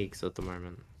stacked for Peaks at the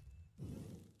moment.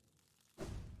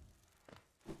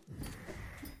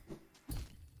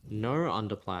 No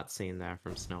underplat seen there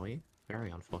from Snowy.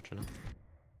 Very unfortunate.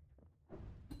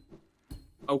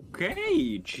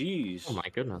 Okay, jeez. Oh my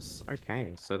goodness.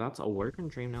 Okay, so that's Awoken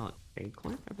Dream now at Big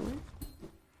Click, I believe?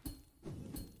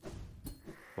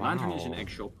 Lantern is an Wow. egg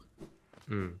shop.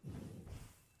 Hmm.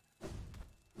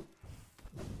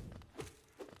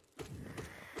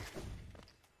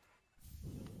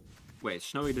 Wait,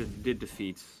 Snowy did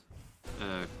defeat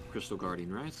Crystal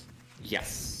Guardian, right?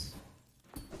 Yes.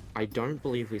 I don't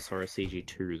believe we saw a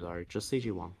CG2 though, just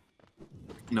CG1.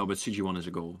 No, but CG1 is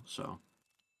a goal, so...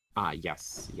 Ah,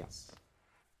 yes, yes.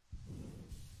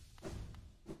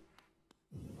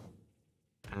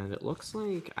 And it looks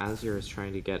like Azure is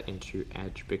trying to get into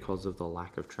Edge because of the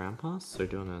lack of Trampass, so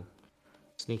doing a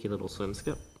sneaky little swim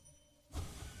skip.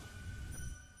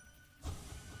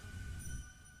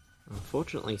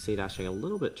 Unfortunately, C-dashing a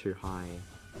little bit too high.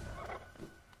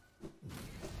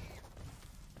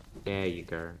 There you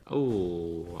go.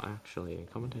 Oh, actually,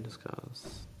 commentate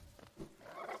discuss.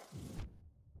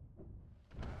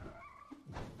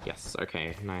 Yes,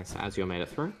 okay, nice. Azure made it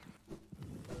through.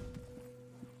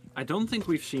 I don't think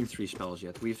we've seen 3 spells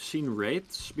yet. We've seen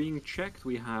Wraiths being checked,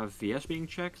 we have VS being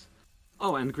checked.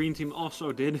 Oh, and Green Team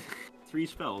also did 3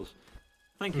 spells.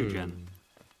 Thank you, Jen.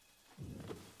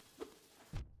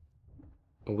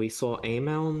 We saw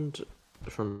A-Mound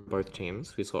from both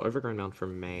teams. We saw Overgrown Mound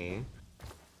from May.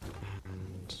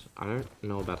 And I don't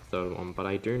know about the third one, but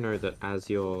I do know that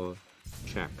Azure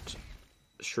checked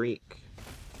Shriek,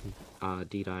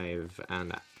 D-Dive,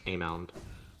 and A-Mound.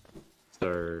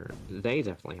 So they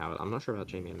definitely have it. I'm not sure about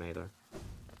Jamie and May though.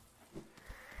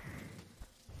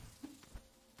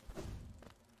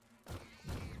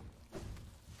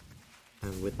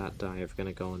 And with that dive,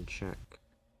 gonna go and check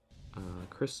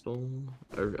Crystallized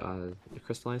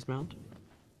Mount.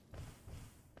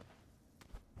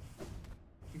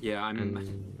 Yeah,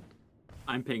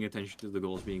 I'm paying attention to the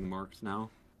goals being marked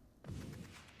now.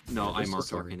 No, Yeah, I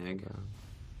marked Arcane Egg.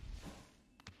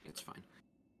 It's fine.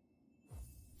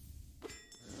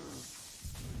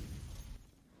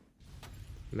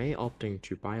 May opting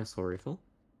to buy a soul refill.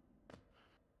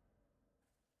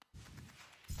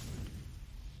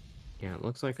 Yeah, it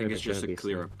looks like I think it's just to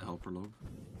clear up the helper log.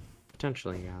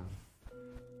 Potentially, yeah.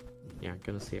 Yeah,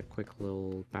 gonna see a quick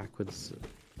little backwards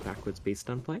beast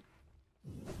stun play.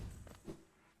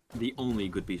 The only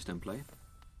good beast in play.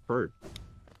 Bird.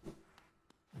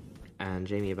 And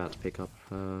Jamie about to pick up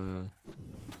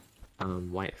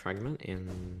White Fragment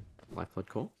in Lifeblood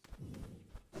Core.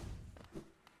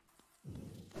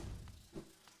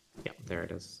 Yep, there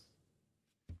it is.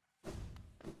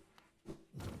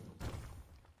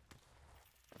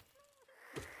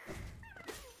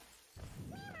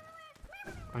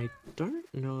 I don't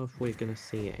know if we're gonna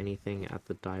see anything at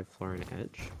the dive floor and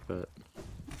edge, but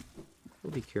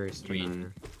we'll be curious to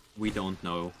know. We don't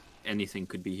know. Anything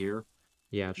could be here.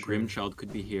 Yeah, true. Grimchild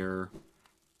could be here.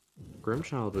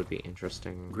 Grimchild would be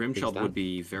interesting. Grimchild would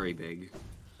be very big.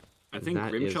 I think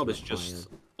Grimchild is just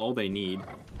all they need.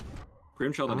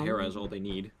 Grimchild and Hera is all they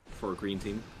need for a green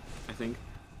team, I think.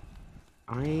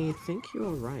 I think you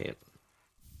are right.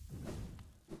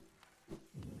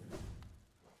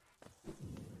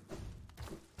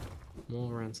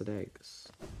 More rancid eggs.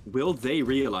 Will they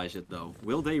realize it, though?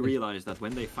 Will they realize that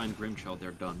when they find Grimchild,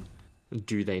 they're done?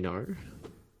 Do they know?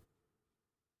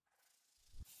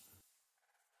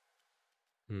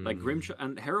 Like Grimchild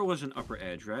and Hera was an upper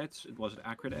edge, right? It was an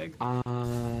Acrid Egg.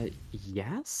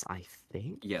 Yes, I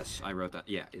think. Yes, I wrote that.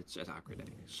 Yeah, it's at Acrid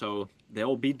Egg. So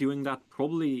they'll be doing that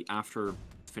probably after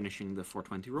finishing the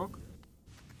 420 rock.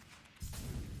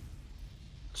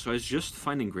 So it's just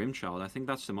finding Grimchild. I think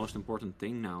that's the most important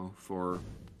thing now for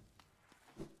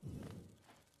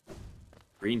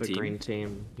Green Team. Green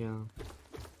Team, yeah.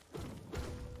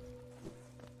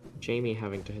 Jamie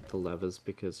having to hit the levers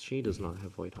because she does not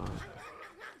have Void Heart.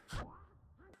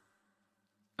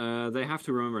 They have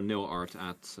to remember nil art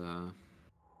at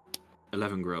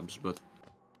 11 grubs, but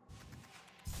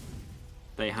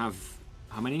they have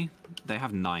how many? They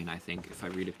have 9, I think, if I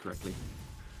read it correctly.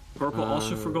 Purple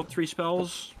also forgot 3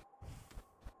 spells.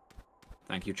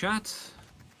 Thank you, chat.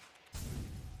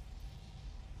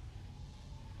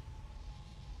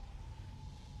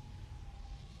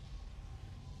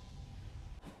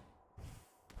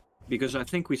 Because I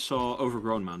think we saw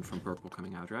Overgrown Mount from purple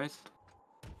coming out, right?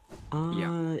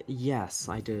 Yeah. Yes,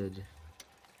 I did.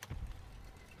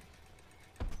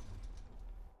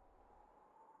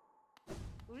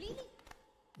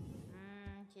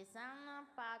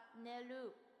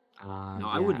 Now,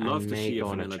 I Yeah, would love and to May see a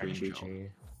going to vanilla check green shell.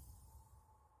 GG.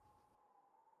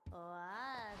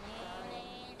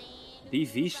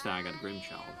 DV stag at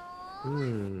Grimshell.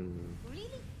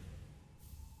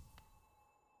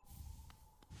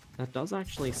 That does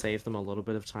actually save them a little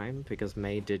bit of time, because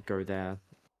May did go there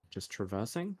just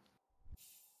traversing.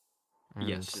 And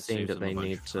Yes, it seeing saves that them a they bunch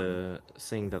need of to time.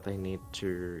 seeing that they need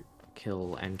to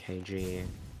kill NKG,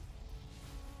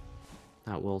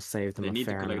 that will save them They a need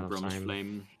to fair collect amount of Bronze time.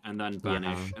 Flame, and then Yeah.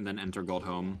 banish, and then enter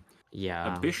Godhome. A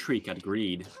Yeah. Bishriek at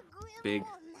Greed. Big.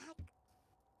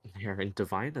 They're in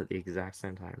Divine at the exact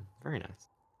same time. Very nice.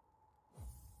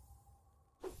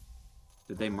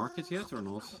 Did they mark it yet or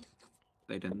not?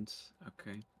 They didn't.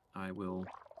 Okay. I will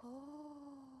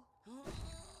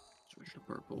switch to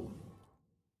purple.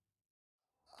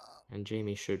 And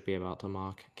Jamie should be about to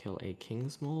mark kill a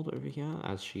King's Mold over here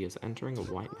as she is entering a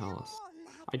White Palace.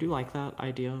 I do like that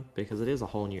idea because it is a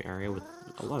whole new area with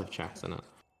a lot of checks in it.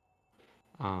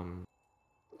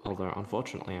 Although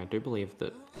unfortunately I do believe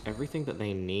that everything that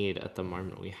they need at the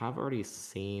moment, we have already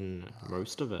seen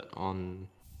most of it on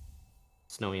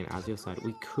Snowy and Azure side.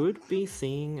 We could be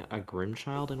seeing a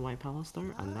Grimchild in White Palace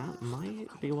though, and that might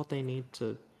be what they need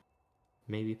to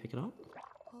maybe pick it up.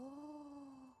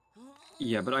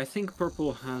 Yeah, but I think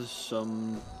purple has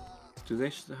some... Do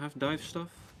they have dive stuff?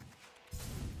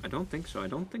 I don't think so. I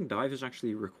don't think dive is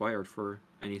actually required for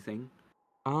anything.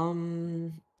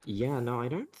 Yeah, no, I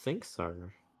don't think so.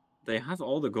 They have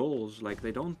all the goals. Like,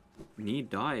 they don't need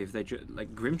dive. They just...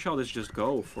 Like, Grimchild is just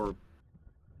go for...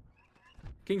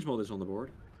 King's Mold is on the board.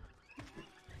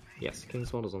 Yes,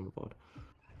 King's Mold is on the board.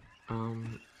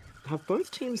 Have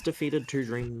both teams defeated two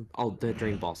Dream... Oh, they're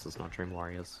Dream Bosses, not Dream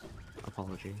Warriors.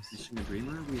 Apologies. Missing a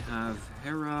Dreamer. We have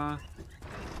Hera.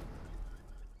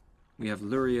 We have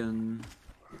Lurian.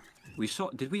 We saw...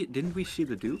 Didn't we see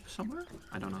the dupe somewhere?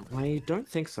 I don't know. I don't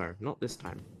think so. Not this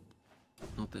time.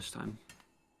 Not this time.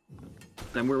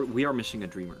 Then we are missing a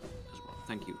Dreamer as well.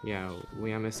 Thank you. Yeah,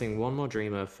 we are missing one more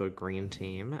Dreamer for Green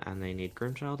Team, and they need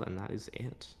Grimchild, and that is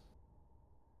it.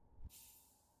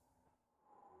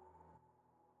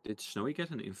 Did Snowy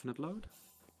get an infinite load?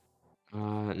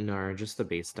 No, just the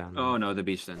Beast down there. Oh no, the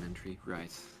Beast Stand entry,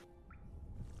 right.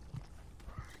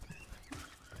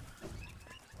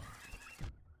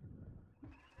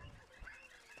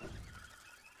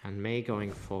 And May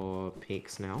going for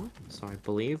peaks now, so I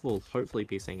believe we'll hopefully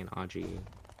be seeing an RG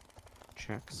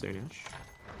check soonish.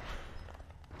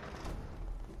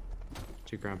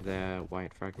 To grab their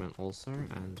white fragment also,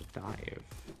 and dive.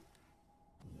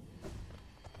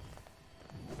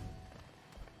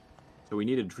 So we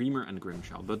need a Dreamer and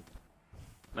Grimchild, but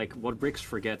like what Brix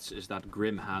forgets is that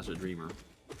Grim has a Dreamer.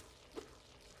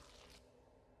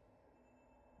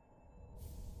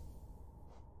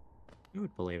 I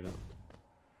would believe it.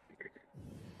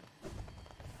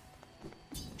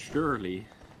 Surely.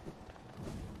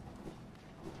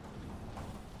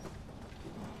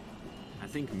 I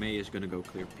think May is gonna go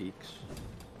clear peaks.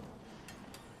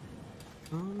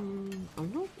 I'm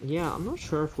not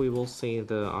sure if we will see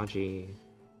the RG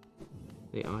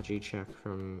check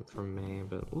from May,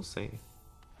 but we'll see.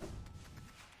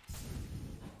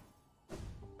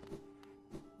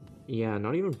 Yeah,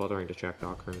 not even bothering to check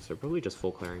Dark Rooms, they're probably just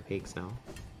full clearing peaks now.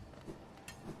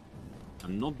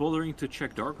 I'm not bothering to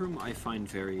check Darkroom, I find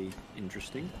very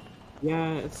interesting.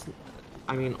 Yeah, it's...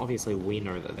 I mean, obviously we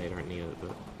know that they don't need it,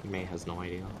 but May has no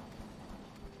idea.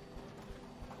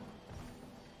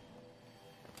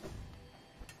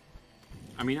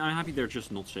 I mean, I'm happy they're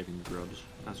just not saving the grubs.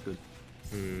 That's good.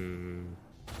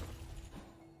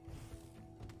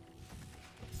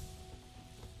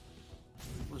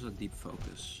 What was a deep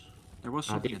focus? There was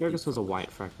something. Deep Focus was a white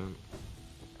fragment.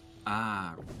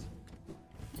 Ah, right.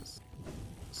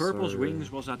 Purple's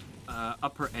Wings was at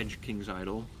Upper Edge King's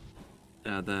Idol.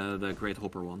 The Great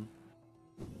Hopper one.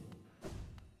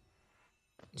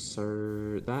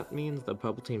 So that means the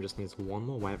purple team just needs one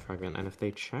more white fragment, and if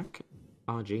they check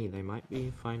RG, they might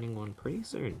be finding one pretty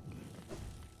soon.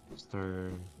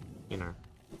 So, you know.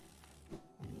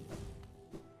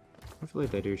 Hopefully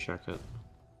they do check it.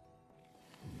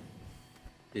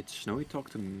 Did Snowy talk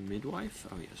to Midwife?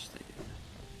 Oh yes, they did.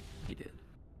 He did.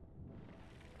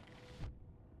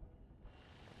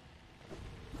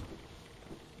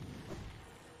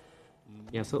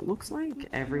 Yeah, so it looks like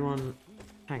everyone...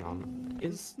 Hang on.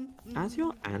 Is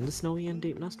Azure and Snowy in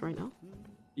Deep Nest right now?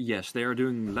 Yes, they are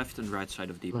doing left and right side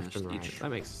of deep Left nest and right. each.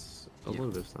 That makes a little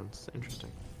bit of sense.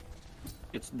 Interesting.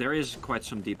 There is quite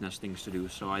some deep nest things to do,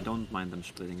 so I don't mind them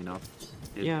splitting it up.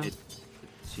 Yeah. It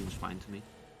seems fine to me.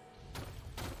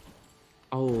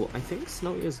 Oh, I think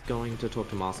Snowy is going to talk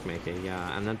to Maskmaker,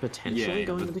 yeah, and then potentially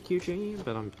going into QG,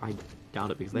 but I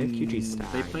doubt it because they have QG stag.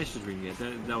 They placed the dream yet.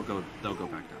 They'll go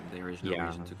back down. There is no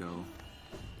reason to go.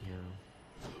 Yeah.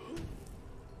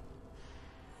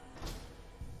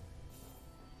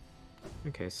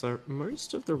 Okay, so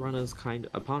most of the runners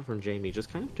apart from Jamie,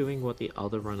 just kind of doing what the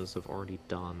other runners have already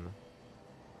done.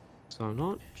 So I'm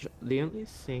not... The only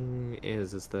thing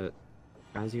is that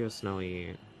Azure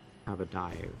Snowy have a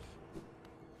dive.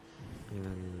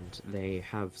 And they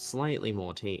have slightly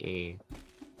more TE.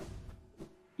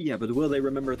 Yeah, but will they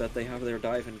remember that they have their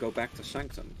dive and go back to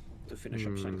Sanctum to finish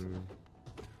up Sanctum?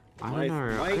 I don't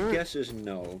know. My guess is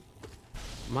no.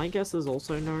 My guess is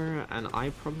also no, and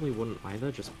I probably wouldn't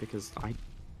either, just because I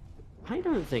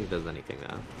don't think there's anything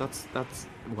there. That's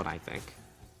what I think.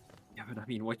 Yeah, but I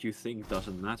mean, what you think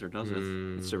doesn't matter, does it?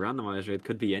 It's a randomizer. It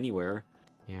could be anywhere.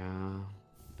 Yeah,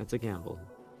 it's a gamble.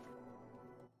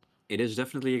 It is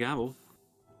definitely a gamble.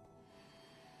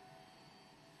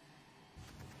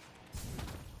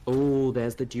 Oh,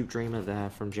 there's the Dupe Dreamer there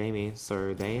from Jamie.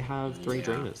 So they have 3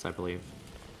 Dreamers, I believe.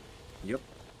 Yep.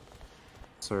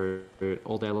 So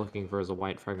all they're looking for is a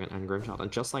White Fragment and Grimchild. And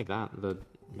just like that, the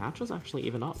match is actually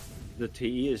even up. The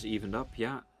TE is evened up,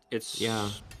 yeah. Yeah.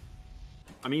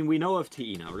 I mean, we know of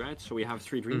TE now, right? So we have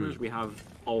 3 Dreamers, we have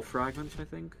all Fragments, I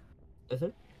think. Is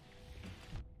it?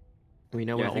 We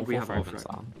know where all 4 fragments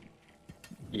are.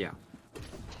 Yeah.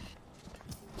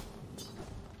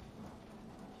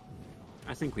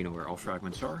 I think we know where all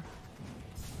fragments are.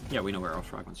 Yeah, we know where all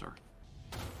fragments are.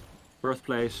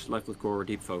 Birthplace, Life with Core,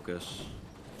 Deep Focus.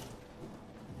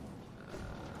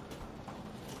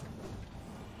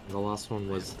 The last one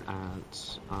was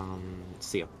at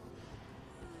Seal.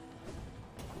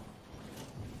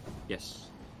 Yes.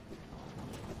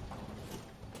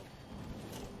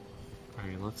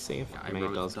 Alright, let's see if May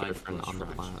does go for an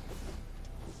underplat.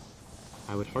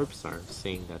 I would hope so,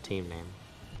 seeing their team name.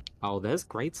 Oh, there's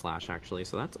Great Slash actually,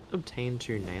 so that's obtained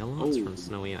 2 nail arts from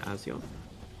Snowy and Azure.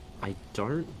 I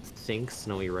don't think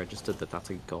Snowy registered that that's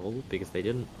a goal, because they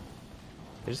didn't...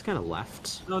 They just kind of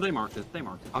left. No, they marked it,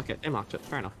 Okay, they marked it,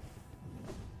 fair enough.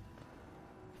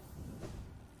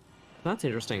 That's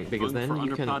interesting, because then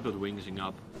you can... underplat with wingsing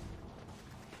up.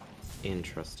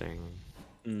 Interesting.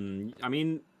 I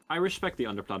mean, I respect the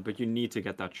underplat, but you need to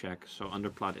get that check, so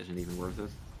underplat isn't even worth it.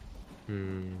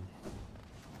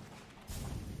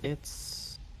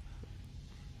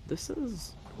 This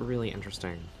is really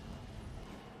interesting.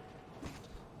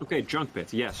 Okay, junk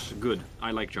bit. Yes, good.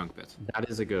 I like junk bit. That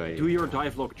is a good idea. Do your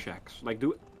dive log checks. Like,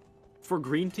 for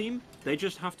green team, they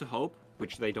just have to hope,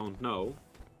 which they don't know,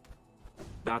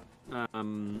 that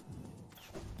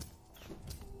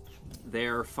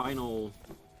their final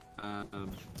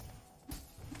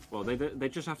well, they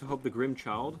just have to hope the Grim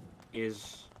Child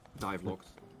is dive locked,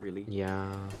 really. Yeah.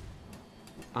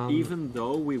 Even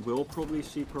though we will probably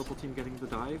see purple team getting the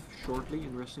dive shortly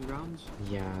in resting rounds.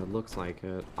 Yeah, it looks like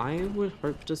it. I would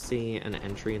hope to see an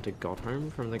entry into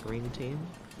Godhome from the green team.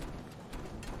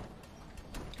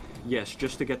 Yes,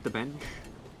 just to get the bench.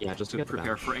 Yeah, just to get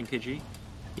prepare for NKG.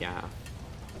 Yeah.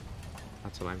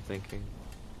 That's what I'm thinking.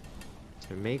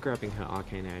 So May grabbing her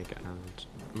Arcane Egg and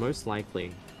most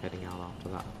likely heading out after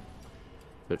that.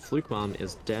 But Fluke Mom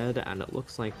is dead and it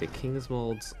looks like the King's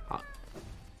Molds are...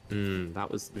 that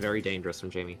was very dangerous from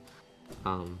Jamie.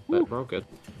 But we're all good.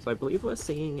 So I believe we're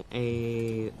seeing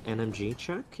a NMG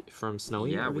check from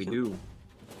Snowy. Yeah, we do.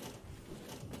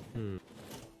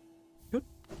 Good.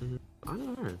 I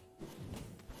don't know.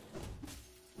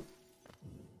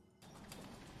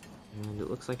 And it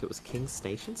looks like it was King's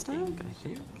Station Stag, I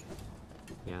think.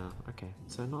 Yeah, okay.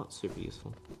 So not super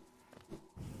useful.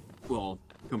 Well,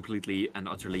 completely and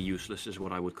utterly useless is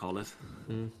what I would call it.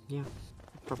 Yeah,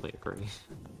 probably agree.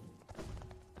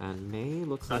 And May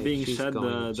looks that like being she's said,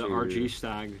 going the to... RG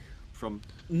Stag from...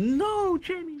 No,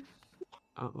 Jamie!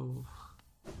 Uh-oh.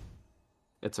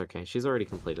 It's okay. She's already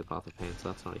completed Path of Pain, so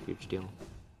that's not a huge deal.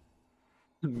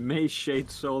 May Shade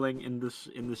Souling in the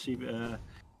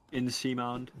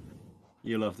Seamound.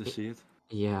 You love to see it.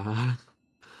 Yeah.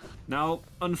 Now,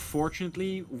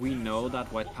 unfortunately, we know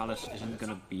that White Palace isn't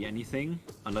gonna be anything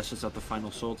unless it's at the final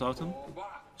Soul Totem.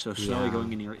 So Snowy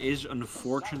going in here is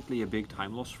unfortunately a big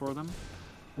time loss for them.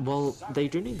 Well, they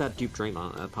do need that Dupe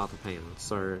Dreamer at Path of Pain,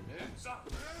 so...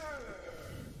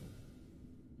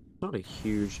 Not a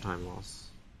huge time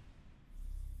loss.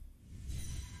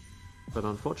 But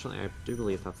unfortunately, I do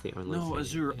believe that's the only thing. No,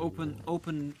 Azure, open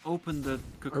the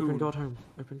cocoon. Open God Home.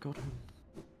 Open God Home.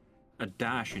 A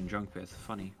dash in Junk Pit.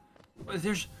 Funny.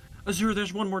 There's Azure.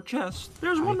 There's one more chest.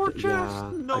 There's one more chest.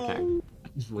 Yeah, No. okay.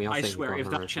 We are I seeing swear, if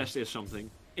that Rosa. chest is something,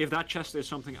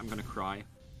 I'm gonna cry.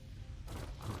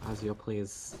 Oh, Azure,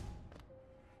 please.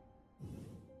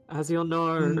 Azure,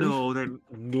 no. No, then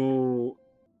no.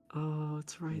 Oh,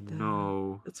 it's right there.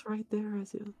 No. It's right there,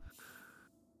 Azure.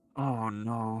 Oh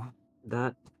no.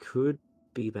 That could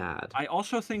be bad. I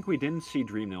also think we didn't see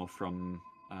Dreamnail from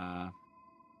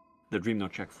the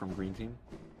Dreamnail check from Green Team.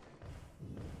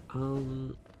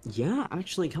 Yeah,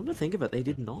 actually, come to think of it, they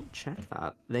did not check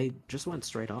that. They just went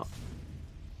straight up.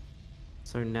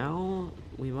 So now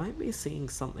we might be seeing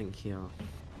something here.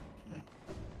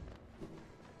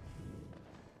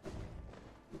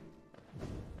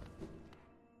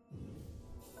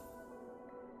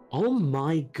 Oh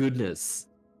my goodness.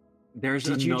 There's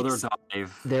another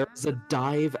dive. There's a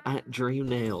dive at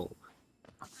Dreamnail.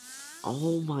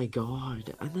 Oh my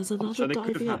god. And there's another So they dive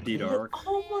could have here. had D-Dark.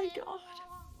 Oh my god.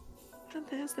 And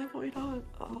there's their Void Art.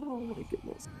 Oh my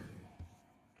goodness.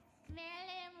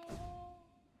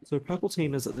 So Purple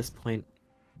Team is at this point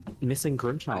missing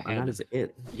Grimchild, and that is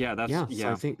it. Yeah, that's So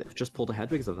I think they've just pulled ahead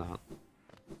because of that.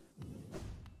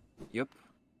 Yep.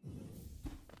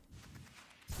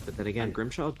 But then again,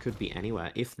 Grimchild could be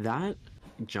anywhere. If that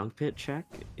Junk Pit check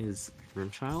is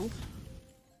Grimchild,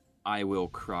 I will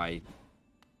cry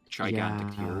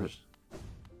gigantic tears.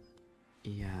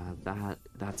 Yeah,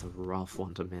 that's a rough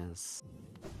one to miss.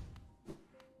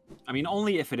 I mean,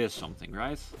 only if it is something,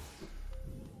 right?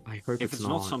 I hope if it's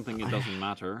not something, it doesn't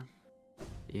matter.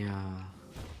 Yeah.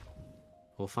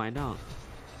 We'll find out.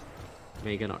 Are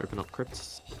you gonna open up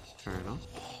crypts? Fair enough.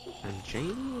 And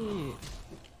Jamie...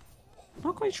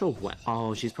 Not quite sure what...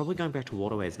 Oh, she's probably going back to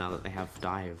Waterways now that they have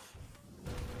Dive.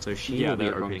 So she will be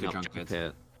opening up Junk Pit.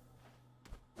 Yep.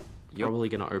 Probably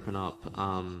gonna open up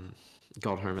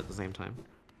God Home at the same time.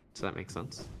 So that makes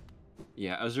sense.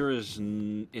 Yeah, Azure is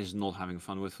not having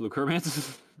fun with Fluke Hermit.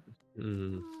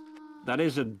 Mm. That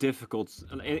is a difficult...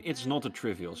 It's not a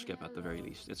trivial skip at the very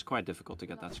least. It's quite difficult to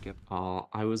get that skip.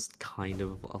 I was kind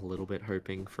of a little bit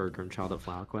hoping for Grimchild at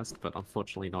Flower Quest, but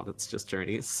unfortunately not. It's just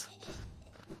Journeys.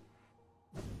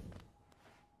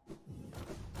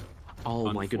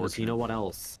 Oh my goodness, you know what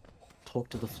else? Talk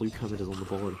to the Fluke Hermit is on the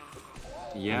board.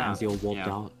 Yeah. And Azure walked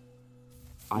out.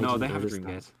 No, they have a Dream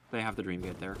Gate. They have the Dream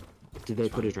Gate there. Did they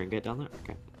put a Dream Gate down there?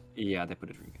 Okay. Yeah, they put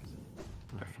a Dream Gate.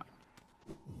 They're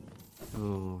fine.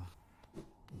 Oh.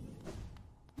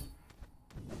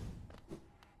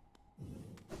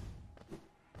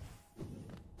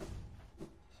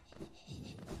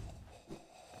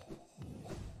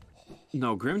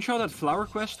 No, Grimchild at Flower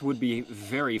Quest would be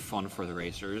very fun for the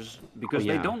racers, because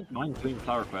they don't mind doing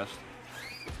Flower Quest.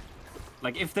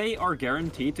 Like, if they are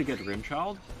guaranteed to get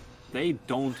Grimchild, they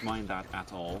don't mind that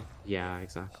at all. Yeah,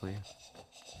 exactly.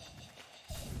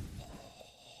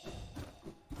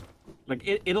 Like,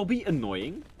 it'll be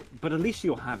annoying, but at least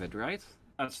you'll have it, right?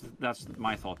 That's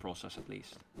my thought process, at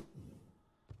least.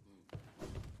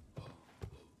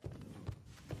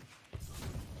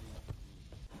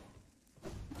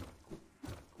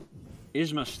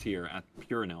 Isma's tier at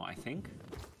Purnell, I think.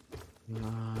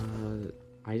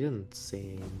 I didn't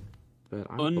see, but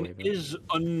I believe it. Is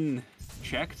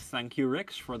unchecked. Thank you,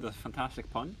 Rix, for the fantastic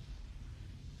pun.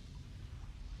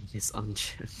 It's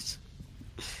unchecked.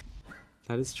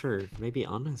 That is true. Maybe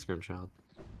on his Grimchild.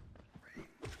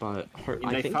 But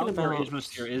they found where Isma's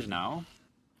tier is now.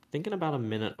 Thinking about a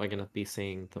minute, we're gonna be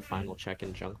seeing the final check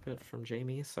in Junk Pit from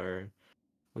Jamie, so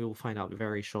we will find out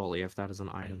very shortly if that is an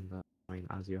item that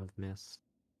as you have missed.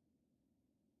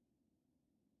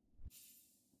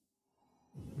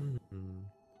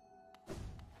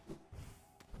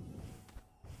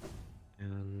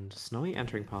 And Snowy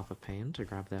entering Path of Pain to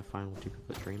grab their final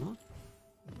duplicate Dreamer.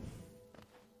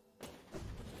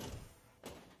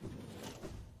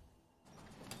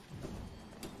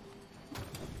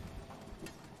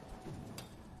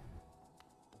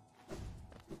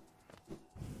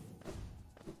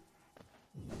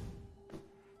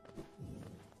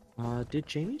 Did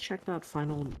Jamie check that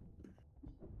final?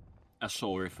 A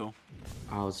soul refill.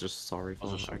 I was just sorry for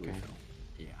that. Okay. Refill.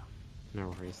 Yeah. No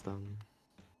worries then.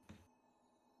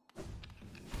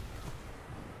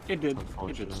 It did.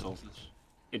 It did solve this.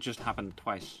 It just happened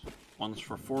twice. Once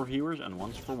for 4 viewers and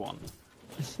once for 1.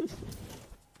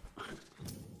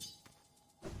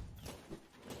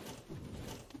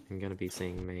 I'm gonna be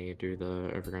seeing May do the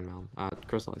Overgrown Mound.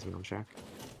 Crystallizing on check.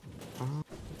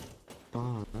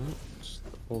 But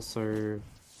also...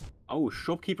 Oh,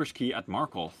 Shopkeeper's Key at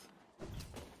Markov.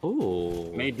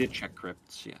 Oh, May did check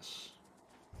crypts, yes.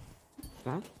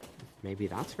 maybe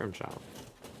that's Grimchild.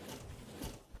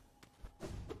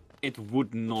 It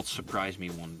would not surprise me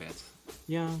one bit.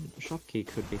 Yeah, Shopkey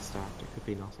could be stacked, it could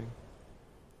be nothing.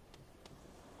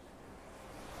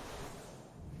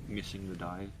 Missing the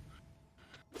die.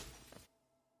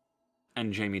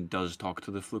 And Jamie does talk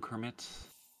to the Fluke Hermit.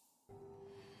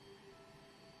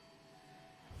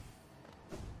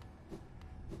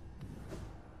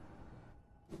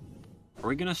 Are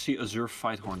we gonna see Azure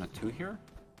fight Hornet 2 here?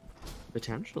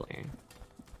 Potentially.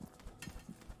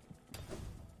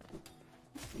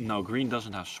 No, green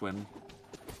doesn't have swim.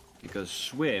 Because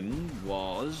swim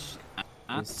was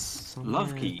at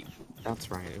Love Key. That's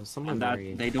right, it was somewhere And that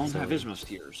very they don't have silly. Ismus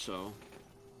tiers, so...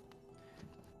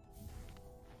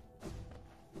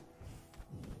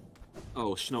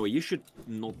 Oh, Snowy, you should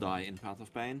not die in Path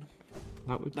of Pain.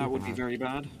 That would be bad. very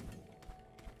bad.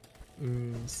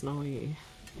 Snowy.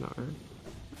 No.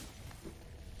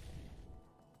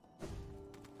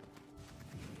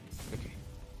 Okay.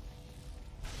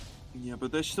 Yeah,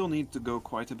 but they still need to go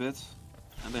quite a bit.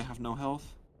 And they have no health.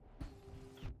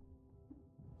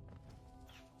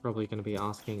 Probably going to be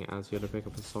asking Azure to pick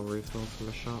up a soul refill from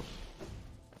the shop.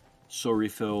 Soul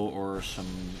refill or some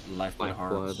lifeblood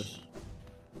Lifeblood. hearts.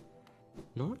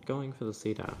 Not going for the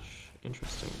C-dash.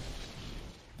 Interesting.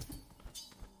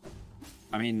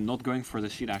 I mean, not going for the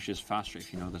C-dash is faster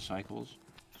if you know the cycles.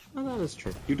 Oh, that is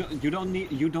true. You don't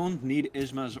need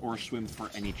Ismas or swim for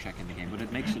any check in the game, but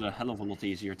it makes it a hell of a lot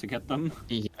easier to get them.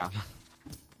 Yeah.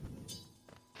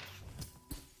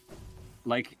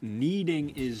 Like,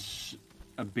 needing is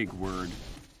a big word.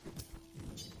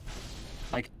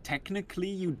 Like, technically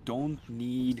you don't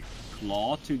need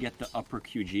Claw to get the upper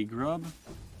QG grub,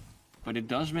 but it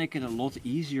does make it a lot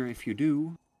easier if you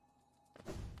do.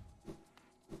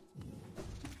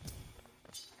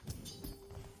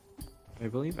 I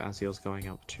believe Azure's going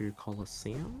up to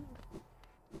Colosseum?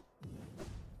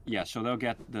 Yeah, so they'll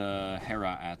get the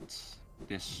Hera at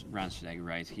this Rancid Egg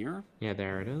right here. Yeah,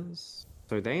 there it is.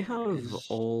 So they have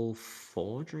all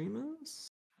 4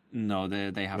 Dreamers? No,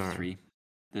 they have No. 3.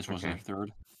 This was their Okay.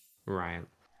 3rd. Right.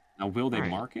 Now, will they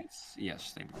Alright. mark it?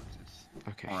 Yes, they marked it.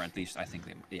 Okay. Or at least I think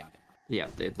they... Yeah. Yeah,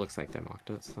 it looks like they marked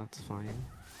it, so that's fine.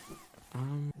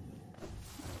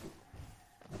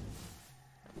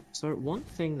 So one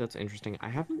thing that's interesting, I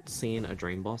haven't seen a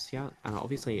Dream Boss yet, and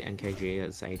obviously NKG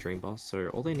is a Dream Boss, so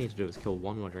all they need to do is kill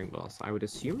one more Dream Boss. I would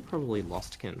assume probably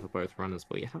Lostkin for both runners,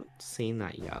 but we haven't seen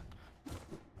that yet.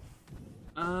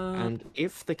 And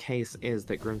if the case is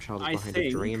that Grimchild is behind a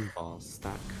Dream Boss,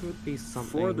 that could be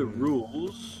something... For the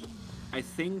rules, I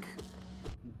think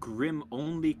Grim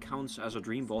only counts as a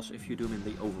Dream Boss if you do him in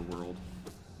the overworld.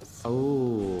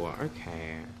 Oh,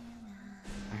 okay.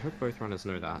 I hope both runners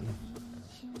know that.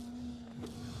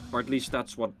 Or at least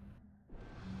that's what...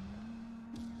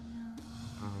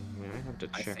 Yeah, I have to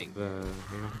I check think. the...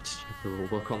 I have to check the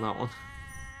rulebook on that one.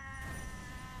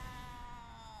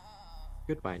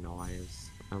 Goodbye, Noise.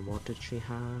 And what did she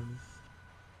have?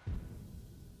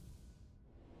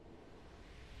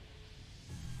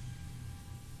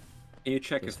 Can you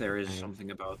check Just if there is okay.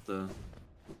 something about the...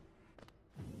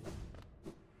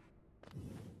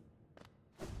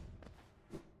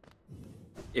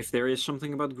 If there is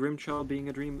something about Grimchild being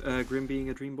a Dream... Grim being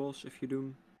a Dream Boss if you do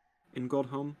him in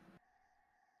Godhome?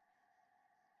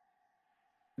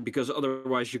 Because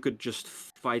otherwise you could just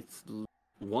fight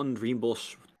one Dream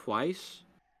Boss twice.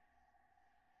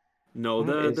 No,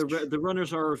 the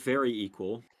runners are very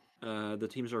equal. The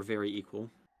teams are very equal.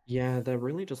 Yeah, they're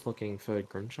really just looking for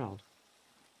Grimchild.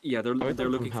 Yeah, they're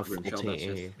looking for full Grimchild, that's TE.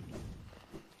 it.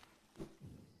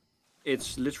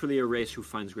 It's literally a race who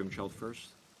finds Grimchild first.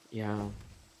 Yeah.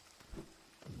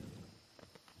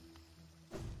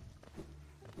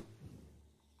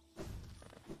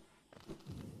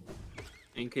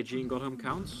 NKG and Godham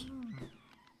counts?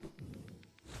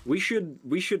 We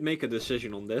should make a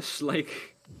decision on this,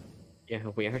 like... Yeah,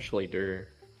 we actually do.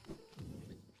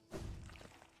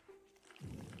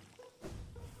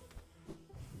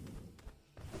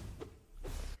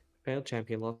 Failed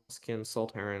champion, lost skin,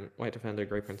 Salt Heron, White Defender,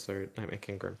 Grey Princer, Nightmare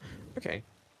King Grim. Okay,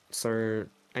 so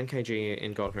NKG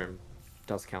in Godhome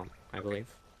does count, I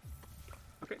believe.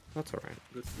 Okay. That's alright.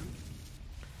 Good.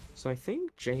 So I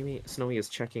think Snowy is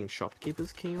checking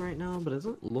Shopkeeper's key right now, but it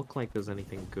doesn't look like there's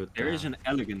anything good there. There is an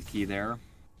elegant key there.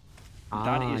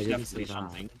 That is definitely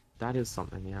something. That is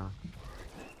something, yeah.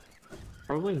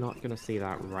 Probably not gonna see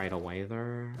that right away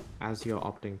though, as you're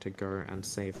opting to go and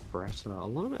save Bretta a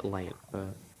little bit late,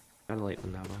 but better late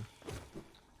than never.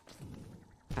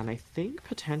 And I think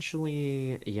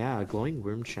potentially, yeah, glowing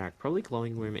room check. Probably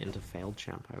glowing room into failed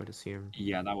champ, I would assume.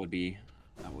 Yeah, that would be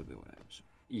what I was.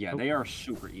 Yeah, Oh, they are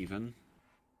super even. Like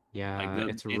yeah,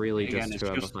 it's really again, just it's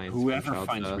whoever just finds whoever Grimchild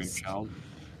finds first. Grimchild.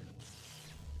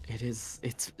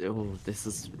 Oh, this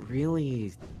is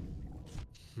really,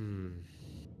 hmm.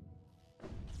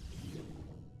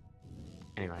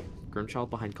 Anyway, Grimchild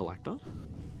behind Collector?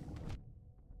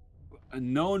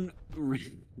 Known,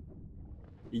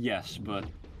 yes, but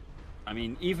I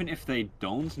mean, even if they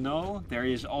don't know, there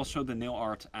is also the nail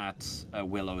art at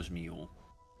Willow's Mule,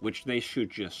 which they should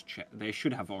just check. They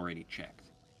should have already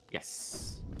checked.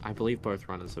 Yes. I believe both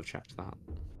runners have checked that.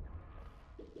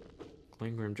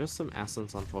 Glowing room, just some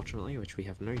essence, unfortunately, which we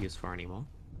have no use for anymore.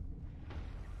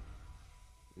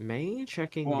 May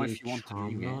checking Well, the if you want to charm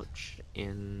engage notch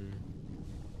in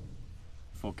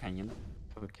full canyon,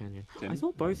 Fort Canyon. I Tim,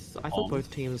 thought on.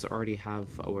 both teams already have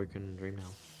Awoken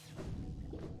Dreammail.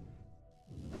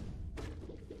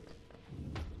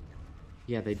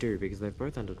 Yeah, they do, because they've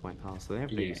both ended White Pass, so they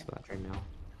have no use Yeah, for that Dreammail.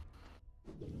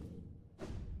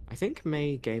 I think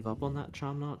May gave up on that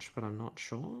charm notch, but I'm not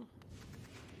sure.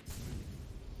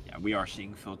 yeah, we are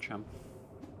seeing full champ.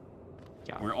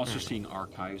 Yeah. We're also seeing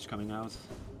archives coming out.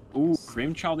 Ooh,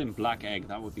 Grimchild in Black Egg,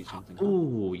 that would be something, huh?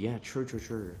 Ooh, yeah, true.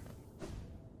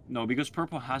 No, because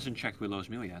Purple hasn't checked Willow's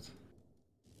Mill yet.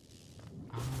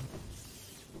 Um,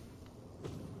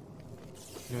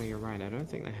 no, you're right, I don't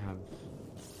think they have.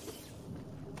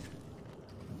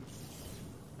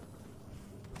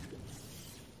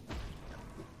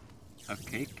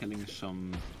 Okay, killing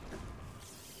some...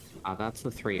 That's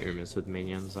the 3 Umas with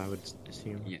minions, I would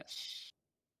assume. Yes.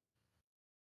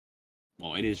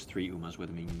 Well, it is 3 Umas with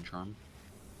a minion charm.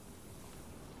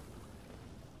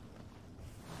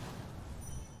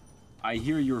 I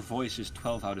hear your voice is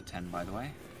 12 out of 10, by the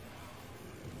way.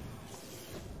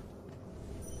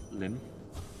 Lim.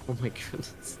 Oh my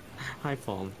goodness. Hi,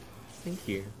 Fawn. Thank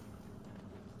you.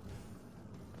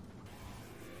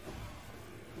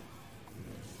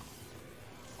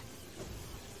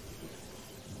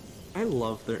 I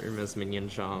love the Uma's minion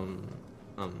charm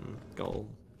goal.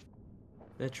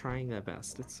 They're trying their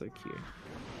best, it's so cute.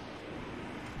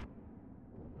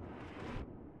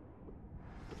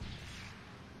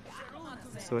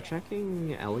 So we're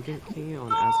checking Elegant Key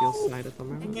on Azure's side at the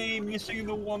moment. Nay, missing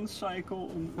the 1 cycle.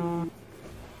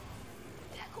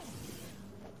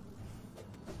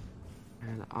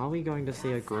 And are we going to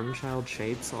see a Grimchild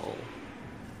Shade Soul?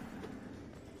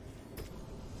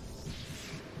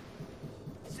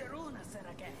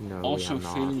 No, Also we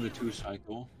are failing not. the 2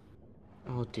 cycle.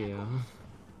 Oh dear.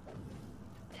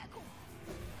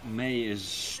 May is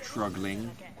struggling.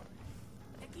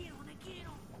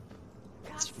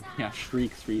 Yeah,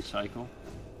 Shriek 3 cycle.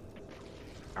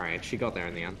 Alright, she got there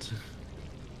in the end.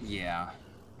 Yeah.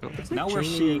 Oh, looks like Now we're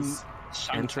Jamie seeing is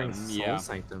Sanctum, entering Soul yeah.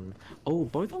 Sanctum. Oh,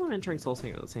 both of them entering Soul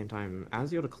Sanctum at the same time.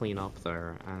 Azure to clean up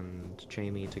there, and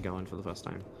Jamie to go in for the first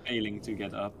time. Failing to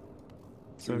get up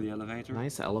through the elevator.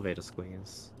 Nice elevator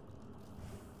squeeze.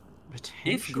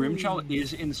 If Grimchild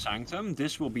is in Sanctum,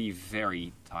 this will be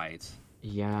very tight.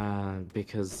 Yeah,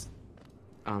 because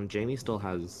Jamie still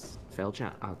has fail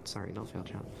chat. Sorry, not fail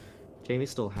chat. Jamie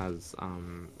still has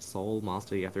Soul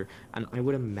Master to get through, and I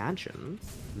would imagine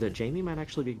that Jamie might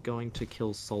actually be going to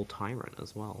kill Soul Tyrant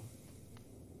as well.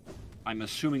 I'm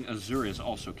assuming Azure is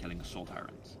also killing Soul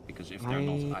Tyrant, because if they're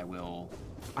not, I will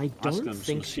ask them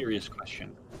some serious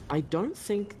question. I don't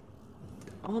think.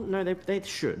 Oh no, they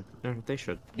should. No, they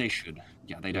should. They should.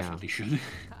 Yeah, they definitely should.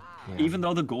 Yeah. Even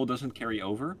though the goal doesn't carry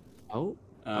over. Oh.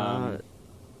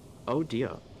 Oh dear.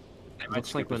 They might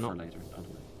Looks like skip we're it for not. later. Don't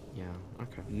worry. Yeah.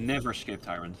 Okay. Never skip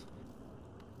Tyrant.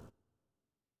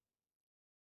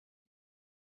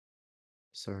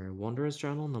 So Wanderer's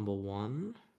Journal number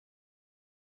 1.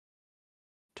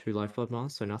 2 Lifeblood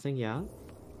Masks, so nothing yet.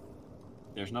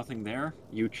 There's nothing there.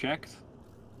 You checked.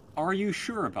 Are you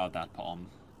sure about that, Palm?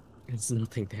 There's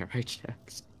nothing there, I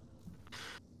checked.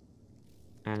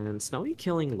 And Snowy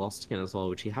killing Lostkin as well,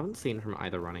 which you haven't seen from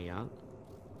either runner yet.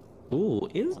 Ooh,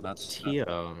 is Tia.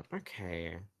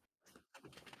 Okay.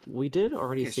 We did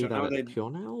already see that at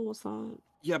Pure Nail, was that?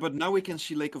 Yeah, but now we can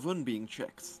see Lake of Un being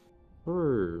checked.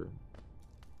 True.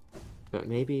 But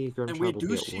maybe Grimchild and we will be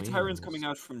do at see Wings. Tyrants coming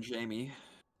out from Jamie.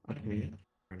 Okay.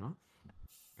 Fair enough.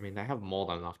 I mean, they have more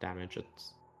than enough damage.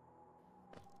 It's...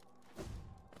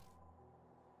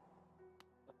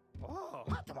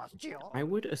 I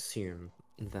would assume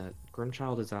that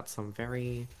Grimchild is at some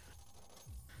very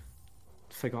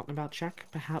forgotten about check,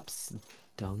 perhaps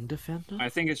Dung Defender? I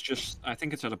think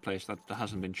it's at a place that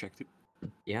hasn't been checked.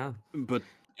 Yeah. But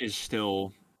is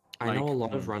still... I know a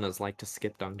lot of runners like to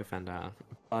skip Dung Defender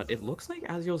But it looks like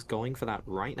Azure's going for that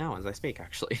right now as I speak,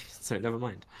 actually. So never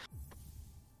mind.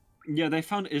 Yeah, they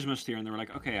found Ismus Tier and they were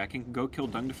like, okay, I can go kill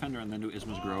Dung Defender and then do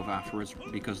Ismus Grove afterwards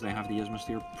because they have the Ismus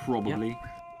Tier, probably. Yep.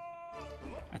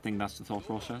 I think that's the thought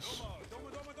process.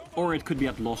 Or it could be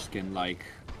at Lostkin, like,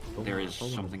 there is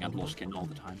something at Lostkin all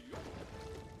the time.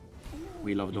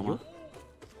 We love Doma.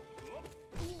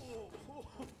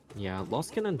 Yeah,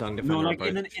 Lostkin and Dung Defender. No, like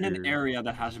in an area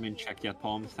that hasn't been checked yet,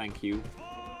 Palm. Thank you.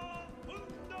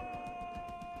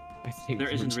 I think there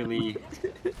isn't really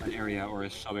an area or a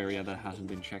sub-area that hasn't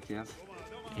been checked yet.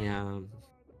 Yeah.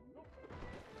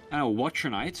 I don't know,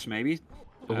 Watcher Knights, maybe?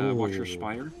 Watcher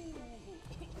Spire.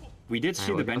 We did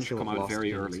see the bench come out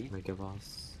very early. Give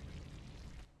us.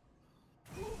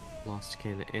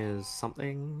 Lostkin is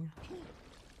something...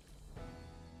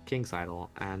 King's Idol,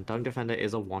 and Dung Defender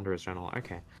is a Wanderer's Journal.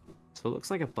 Okay. So it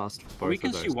looks like a bust for both we can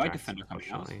of those see White tracks, Defender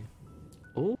coming out.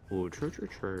 Oh,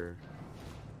 true.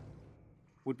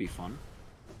 Would be fun.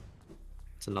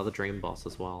 It's another Dream Boss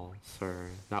as well, so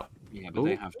that... Yeah, but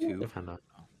they have two. Defender.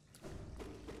 Oh.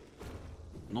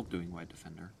 Not doing White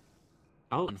Defender.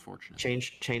 Oh, unfortunately.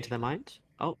 Change their mind?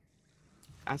 Oh,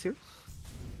 Azure?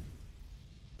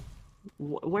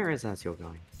 Where is Azure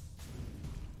going?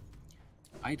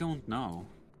 I don't know.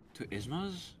 To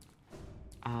Ismas?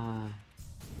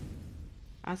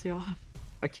 Azure?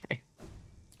 Okay.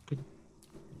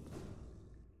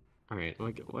 Alright,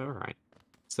 we're alright.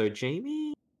 So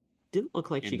Jamie didn't look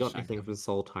like she got anything from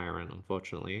Soul Tyrant,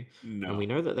 unfortunately. No. And we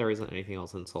know that there isn't anything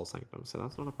else in Soul Sanctum, so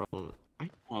that's not a problem.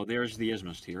 Well, there's the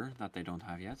Ismus tier that they don't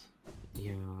have yet.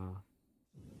 Yeah.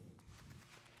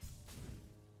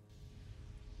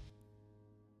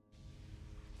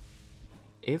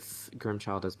 If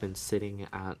Grimchild has been sitting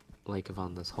at Lake of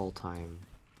Un this whole time,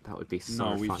 that would be so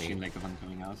funny. No, we've seen Lake of Un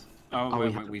coming out. Oh,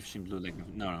 wait, we've seen Blue Lake of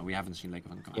Un. No, we haven't seen Lake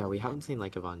of Un coming out. Yeah, we haven't seen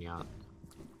Lake of Un yet.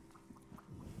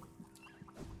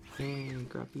 Hey,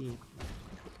 Grubby.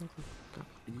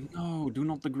 No, do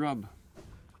not the grub.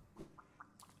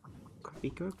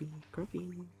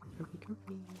 Grubby.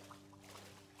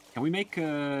 Can we make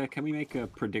a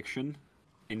prediction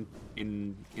in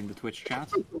the Twitch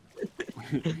chat?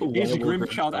 Is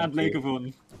Grimchild at Lake of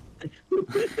Un?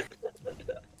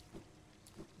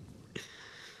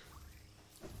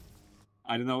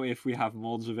 I don't know if we have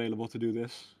mods available to do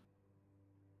this.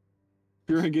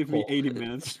 You're gonna give me 80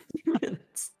 minutes.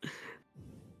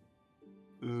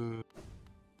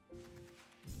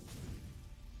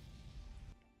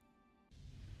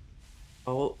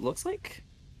 Oh, looks like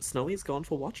Snowy's gone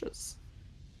for watches.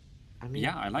 I mean,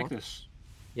 yeah, I like this.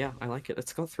 Yeah, I like it.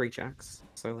 It's got 3 jacks,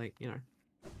 so like, you know.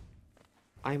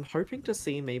 I'm hoping to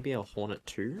see maybe a Hornet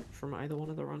 2 from either one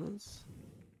of the runners.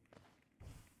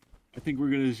 I think we're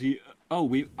gonna see.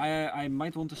 Oh, I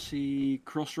might want to see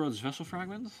Crossroads Vessel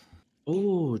Fragment.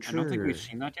 Oh, true. I don't think we've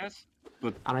seen that yet.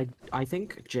 But and I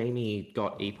think Jamie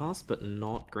got E-Pass, but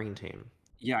not Green Team.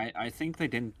 Yeah, I think they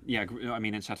didn't. Yeah, I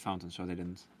mean it's at Fountain, so they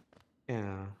didn't.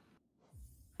 Yeah.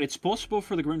 It's possible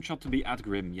for the Grimchild to be at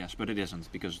Grim, yes, but it isn't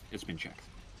because it's been checked.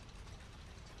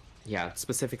 Yeah,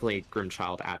 specifically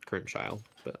Grimchild at Grimchild,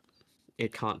 but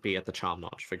it can't be at the Charm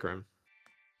Notch for Grim.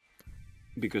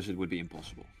 Because it would be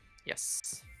impossible.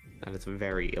 Yes, and it's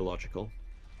very illogical.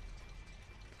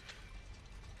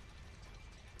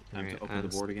 Time to open the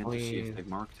board again to see if they've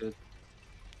marked it.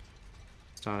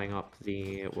 Starting up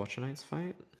the Watcher Knights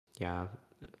fight. Yeah.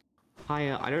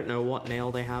 Higher, I don't know what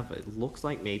nail they have. It looks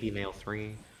like maybe nail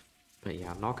 3. But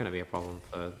yeah, not going to be a problem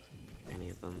for any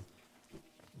of them.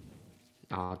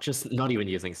 Just not even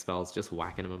using spells, just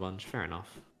whacking them a bunch. Fair enough.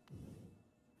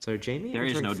 So Jamie, there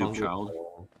is no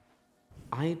Dukechild.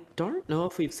 I don't know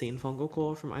if we've seen Fungal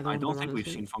Core from either. I don't think we've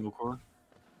seen Fungal Core.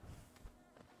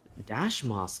 Dash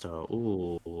Master.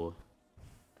 Ooh.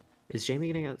 Is Jamie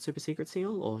getting a Super Secret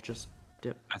Seal or just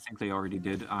dip? I think they already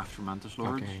did after Mantis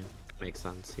Lord. Okay, makes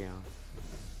sense. Yeah.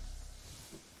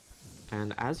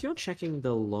 And as you're checking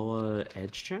the lower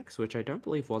edge checks, which I don't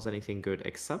believe was anything good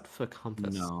except for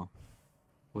Compass. No.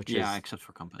 Which is except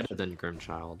for Compass. Better than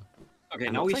Grimchild. Okay,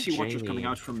 and now we see Watchers coming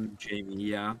out from Jamie,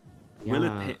 yeah. Will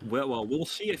it well, we'll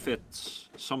see if it's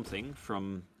something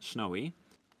from Snowy.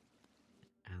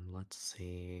 And let's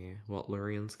see what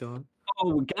Lurian's got.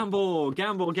 Oh, gamble!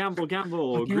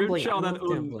 Grimchild and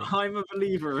Un. I'm a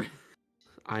believer.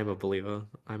 I'm a believer.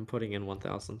 I'm putting in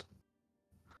 1,000.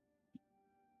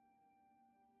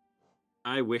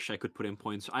 I wish I could put in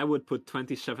points. I would put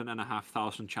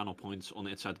 27,500 channel points on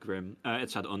It's at Grim.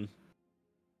 It's at Un.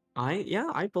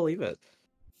 I believe it.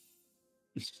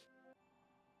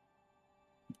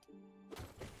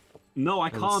 No, I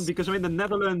It can't was- because I'm in the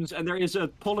Netherlands and there is a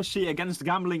policy against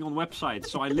gambling on websites,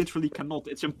 so I literally cannot.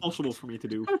 It's impossible for me to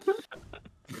do.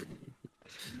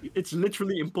 It's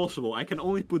literally impossible. I can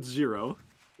only put 0.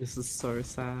 This is so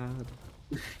sad.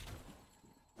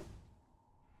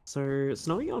 So,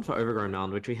 Snowy on for Overgrown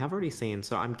Mound, which we have already seen,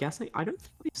 so I'm guessing... I don't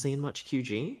think we've seen much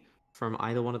QG from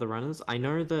either one of the runners. I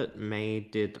know that May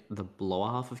did the lower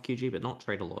half of QG, but not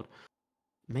Trader Lord.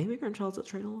 Maybe Grimchild's at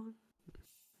Trader Lord?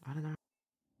 I don't know.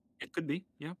 It could be,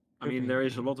 yeah. I Could mean, be, there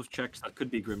is a yeah. lot of checks that could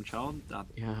be Grimchild. That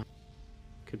Yeah.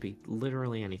 Could be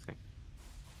literally anything.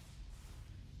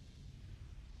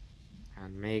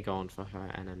 And May going for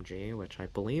her NMG, which I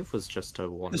believe was just a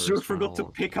Wanderer's Azure forgot to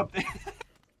Journal. pick up.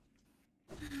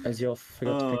 As you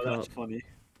forgot to pick that's up. funny.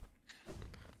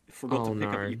 Forgot to Oh pick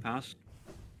up no. E-Pass.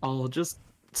 Oh, just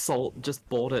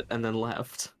bought it and then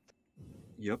left.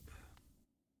 Yep.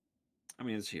 I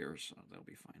mean, it's here, so they'll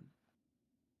be fine.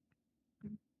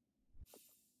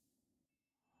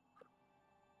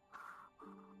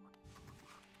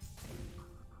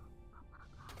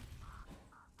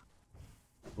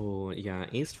 Oh yeah,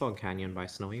 East Fog Canyon by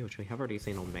Snowy, which we have already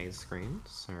seen on May's screen,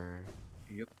 so...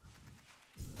 Yep.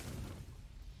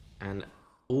 And,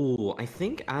 oh, I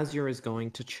think Azure is going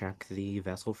to check the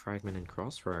Vessel Fragment in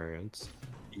Crossroads.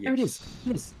 Yes. There it is!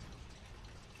 Yes!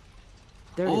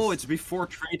 There it is! Oh, it's before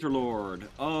Traitor Lord.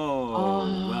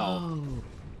 Oh, well.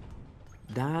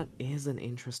 That is an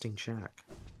interesting check.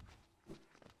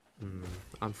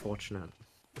 Unfortunate.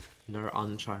 No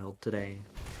unchild today.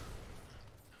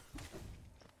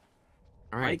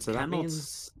 Alright, so that cannot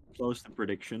means... close the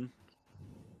prediction.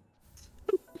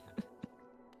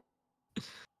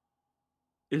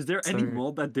 Is there any So-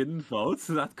 mod that didn't vote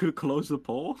that could close the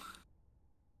poll?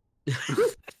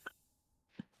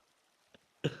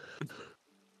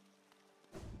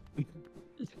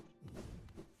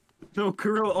 No,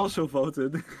 Kuro also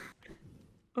voted.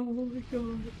 Oh my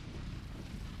god.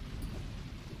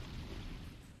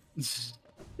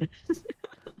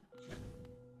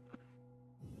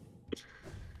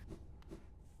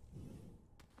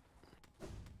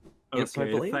 Yeah, so I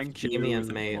Okay, believe thank Jamie you, and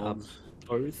May are mods.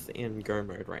 both in go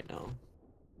mode right now.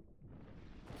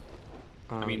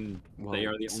 I mean, well, they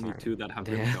are the only sorry. two that have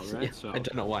Yeah, Grimchild, right? yeah, So I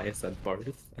don't know why I said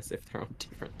both, as if they're on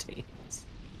different teams.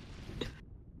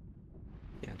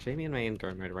 Yeah, Jamie and May in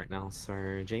go mode right now,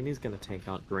 so Jamie's gonna take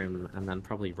out Grim and then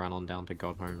probably run on down to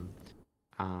God Home.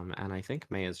 And I think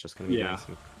May is just gonna be doing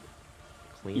some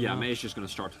cleanup. yeah, May is just gonna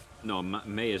start. No,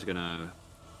 May is gonna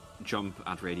jump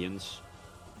at Radiance.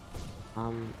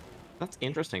 That's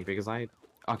interesting because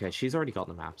okay, she's already got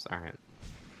the maps, alright.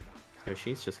 So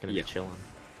she's just gonna be chilling.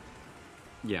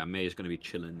 Yeah, May is gonna be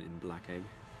chilling in Black Egg.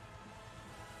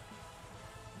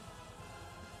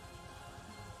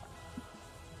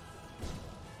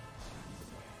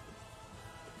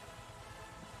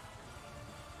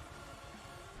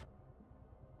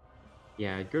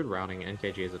 Yeah, good routing.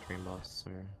 NKG is a dream boss,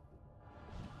 so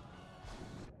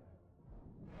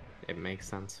it makes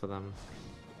sense for them.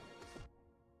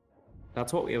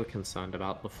 That's what we were concerned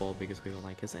about before, because we were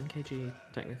like, is NKG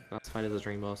technically classified as a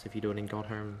dream boss if you do it in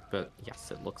Godhome? But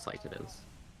yes, it looks like it is.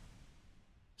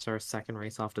 Is there a second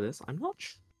race after this? I'm not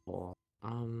sure.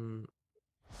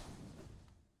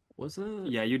 Was it?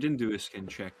 Yeah, you didn't do a skin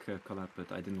check, Collab,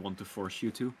 but I didn't want to force you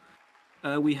to.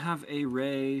 We have a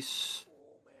race.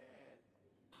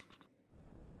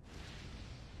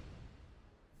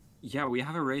 Yeah, we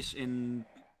have a race in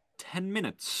 10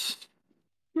 minutes.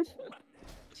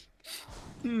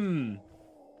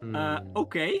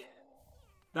 Okay.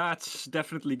 That's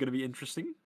definitely gonna be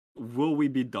interesting. Will we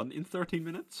be done in 13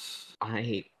 minutes?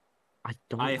 I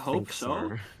don't I think hope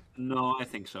so. No, I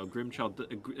think so. Grimchild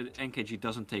NKG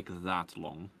doesn't take that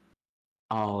long.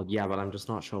 Oh, yeah, but I'm just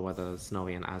not sure whether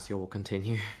Snowy and Azure will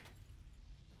continue.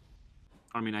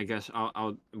 I mean, I guess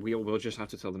we'll just have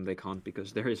to tell them they can't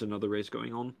because there is another race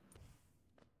going on.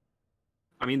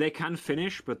 I mean, they can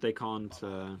finish, but they can't.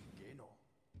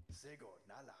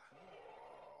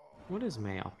 What is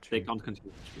May up to? They can't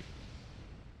continue.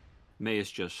 May is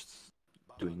just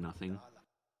doing nothing,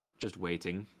 just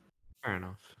waiting. Fair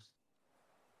enough.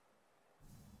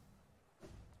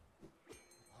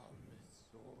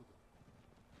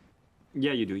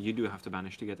 Yeah, you do. You do have to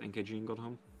banish to get NKG and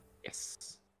Godhome.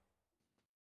 Yes.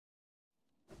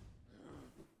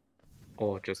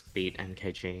 Or just beat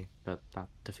NKG, but that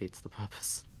defeats the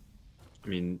purpose. I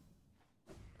mean,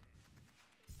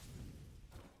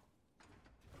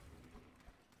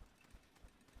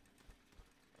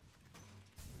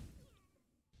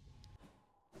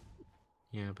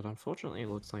 yeah, but unfortunately it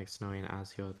looks like Snowy and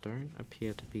Azure don't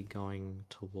appear to be going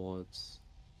towards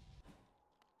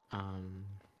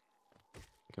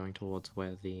going towards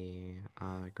where the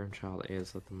Grimchild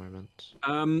is at the moment.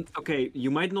 Okay,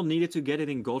 you might not need it to get it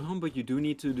in Godhome, but you do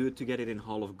need to do it to get it in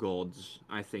Hall of Gods,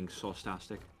 I think,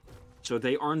 Sostastic. So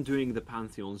they aren't doing the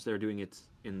Pantheons, they're doing it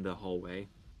in the hallway.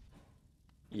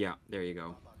 Yeah, there you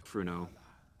go. Fruno.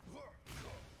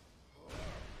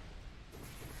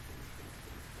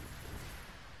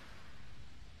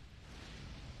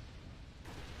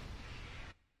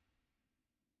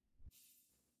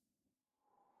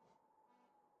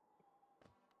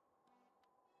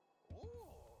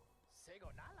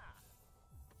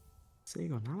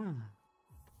 Sigonala.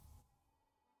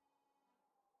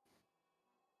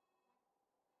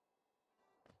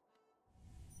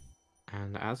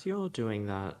 And as you're doing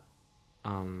that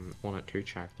 1 at 2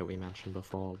 check that we mentioned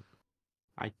before,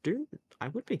 I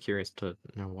would be curious to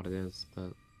know what it is,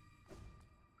 but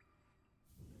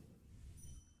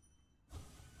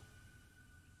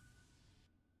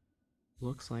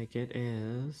looks like it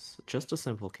is just a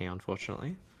simple key,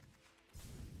 unfortunately.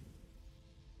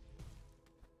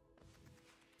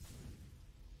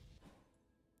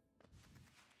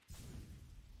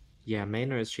 Yeah, May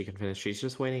knows she can finish. She's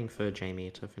just waiting for Jamie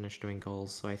to finish doing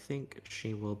goals, so I think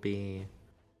she will be...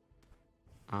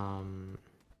 I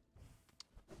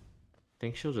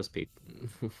think she'll just be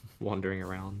wandering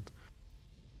around.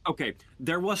 Okay,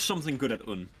 there was something good at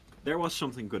Un. There was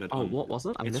something good at Un. Oh, what was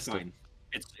it? I it's missed fine.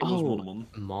 it. It was Monomon.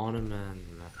 Monomon.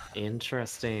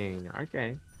 Interesting.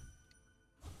 Okay.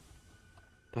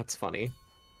 That's funny.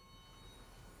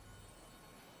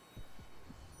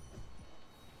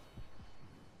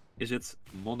 Is it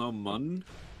Monomon?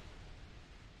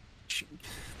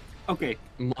 Okay,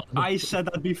 I said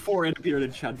that before it appeared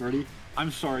in chat, Birdie.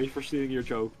 I'm sorry for stealing your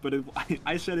joke, but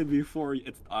I said it before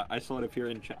I saw it appear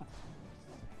in chat.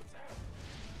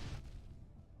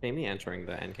 Amy entering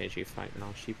the NKG fight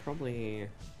now. She probably...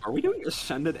 Are we doing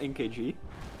Ascended NKG?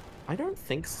 I don't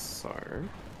think so.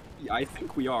 Yeah, I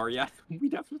think we are, yeah. We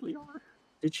definitely are.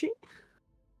 Did she?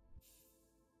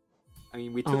 I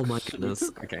mean, we took... Oh my goodness.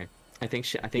 Okay. I think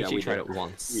she tried it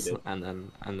once. We did.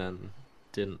 And then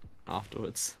didn't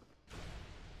afterwards.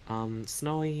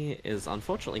 Snowy is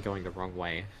unfortunately going the wrong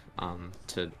way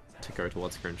to go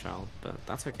towards Grimchild, but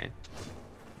that's okay.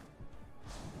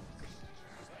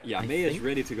 Yeah, May is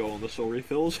ready to go on the soul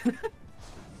refills.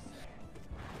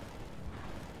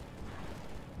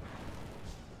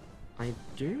 I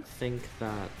do think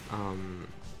that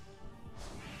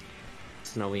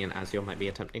Snowy and Azure might be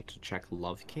attempting to check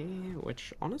Love Key,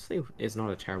 which honestly is not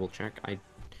a terrible check.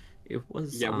 It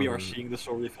was... Yeah, we are seeing the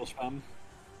soul refill spam.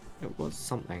 It was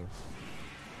something.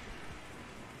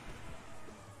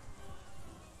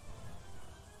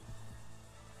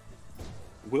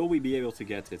 Will we be able to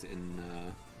get it in...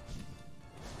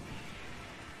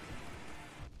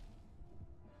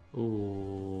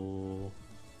 Ooh.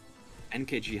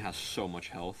 NKG has so much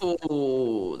health.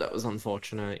 Oh, that was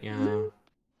unfortunate, yeah.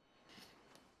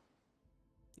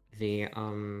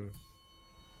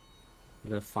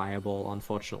 The fireball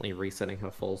unfortunately resetting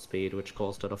her full speed, which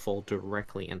caused her to fall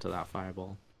directly into that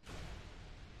fireball.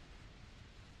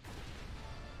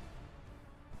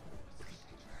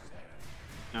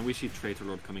 And we see Traitor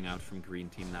Lord coming out from green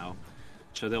team now.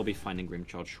 So they'll be finding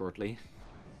Grimchild shortly.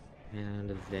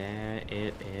 And there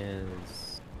it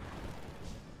is.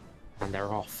 And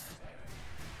they're off.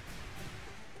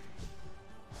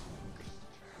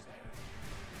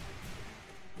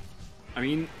 I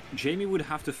mean, Jamie would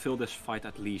have to fill this fight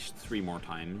at least 3 more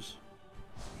times.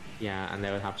 Yeah, and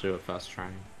they would have to do it first try.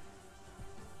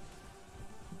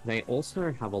 They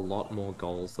also have a lot more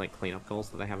goals, like cleanup goals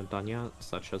that they haven't done yet,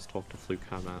 such as talk to Fluke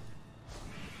Hermit,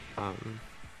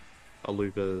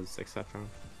 Alubas, etc.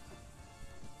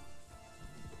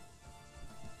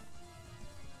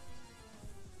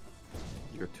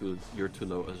 You're too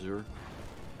low, Azure.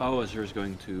 Oh, Azure's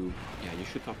going to... Yeah, you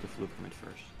should talk to Fluke Hermit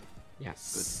first.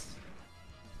 Yes. Good.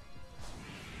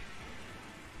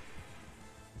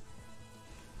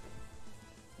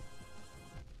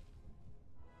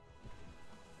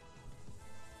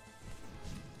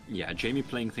 Yeah, Jamie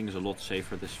playing things a lot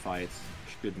safer this fight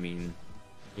should mean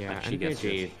that she gets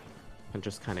it. Can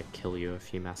just kind of kill you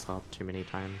if you mess up too many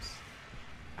times.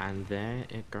 And there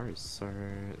it goes. So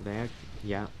there,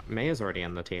 yeah, May is already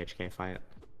in the THK fight.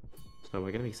 So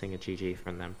we're going to be seeing a GG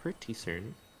from them pretty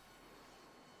soon.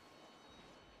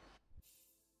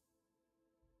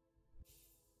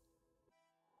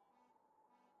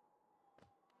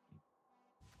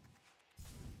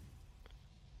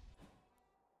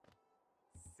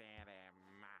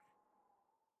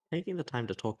 Taking the time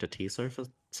to talk to Tiso for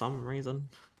some reason.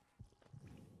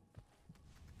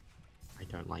 I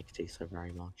don't like Tiso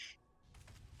very much.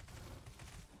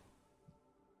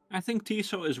 I think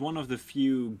Tiso is one of the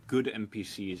few good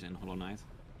NPCs in Hollow Knight.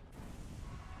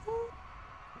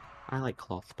 I like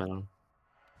Cloth better.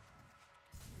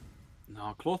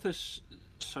 No, Cloth is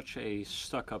such a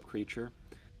stuck-up creature.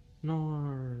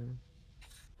 No.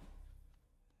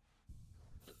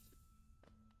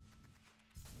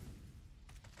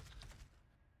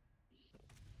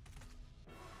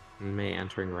 May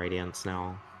entering Radiance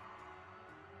now.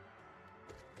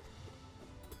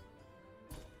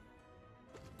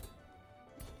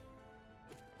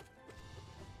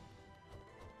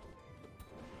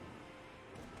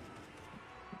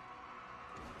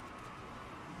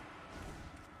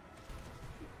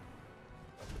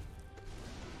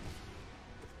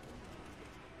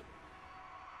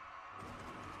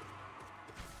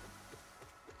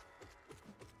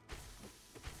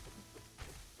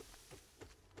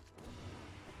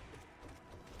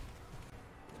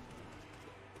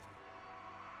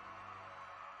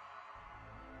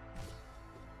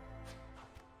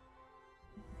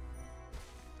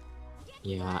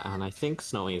 Yeah, and I think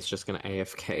Snowy is just gonna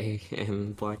AFK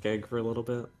in Black Egg for a little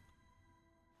bit.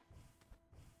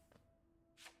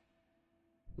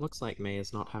 Looks like May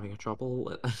is not having a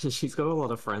trouble. She's got a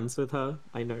lot of friends with her,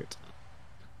 I note.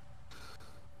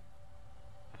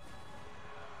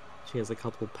 She has a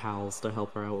couple pals to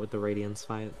help her out with the Radiance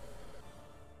fight.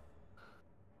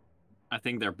 I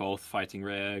think they're both fighting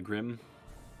Grim.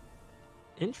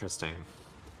 Interesting.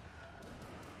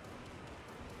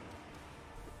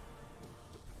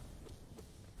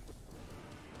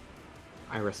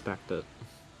 I respect it.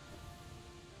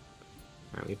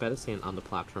 Alright, we better see an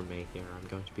underplat from me here. I'm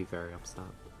going to be very upset.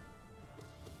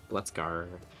 Let's go.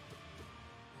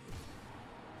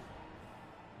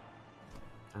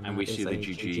 And we see the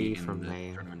GG in from the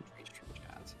May. tournament stream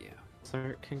chat, yeah.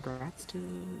 So, congrats to...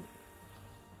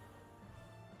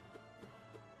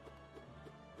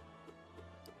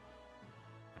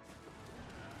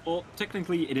 Well,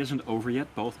 technically it isn't over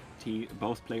yet. Both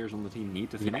players on the team need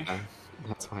to finish. Yeah,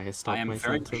 that's why I stopped I am my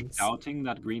very sentence. doubting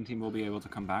that Green Team will be able to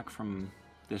come back from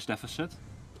this deficit.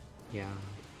 Yeah.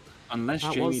 Unless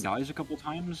That Jamie was- dies a couple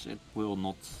times, it will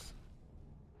not...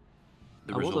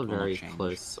 The That was result a will not very change.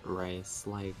 close race.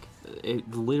 Like, it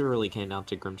literally came down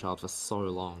to Grimchild for so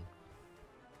long.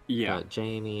 Yeah. But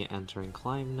Jamie entering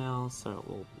Climb now, so it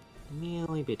will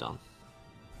nearly be done.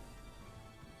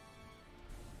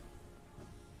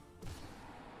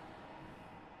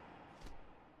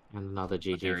 And another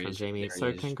GG from Jamie.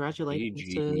 So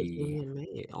congratulations to Jamie and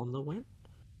May on the win.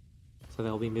 So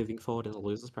they'll be moving forward in the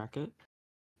losers bracket.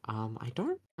 I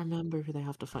don't remember who they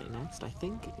have to fight next. I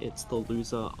think it's the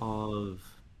loser of...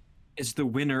 It's the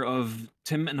winner of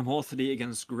Tim and Hawthorne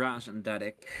against Grass and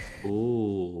Dadik.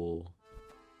 Ooh.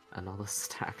 Another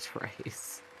stacked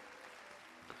race.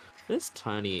 This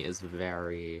tourney is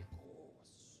very...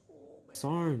 So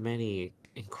many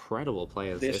incredible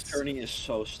players. This tourney is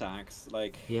so stacked.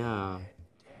 Like, yeah.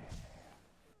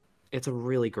 It's a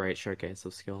really great showcase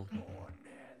of skill.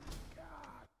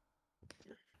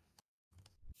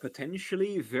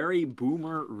 potentially very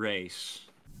boomer race.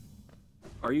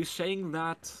 Are you saying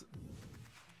that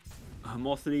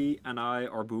Hamothri and I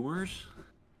are boomers?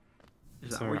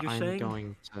 Is that what you're saying? I'm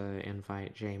going to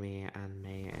invite Jamie and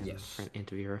May in for an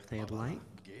interview if they'd like.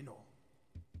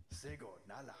 Sego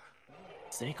nada.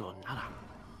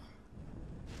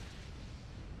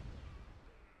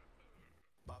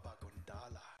 Baba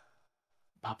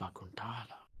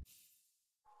Gundala.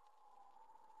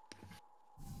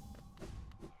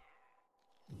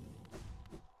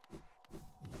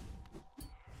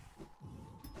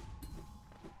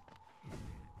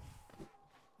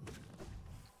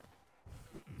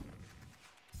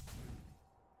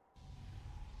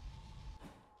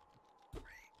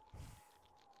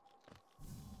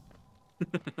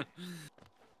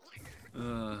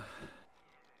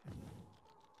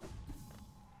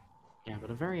 Yeah, but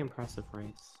a very impressive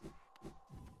race.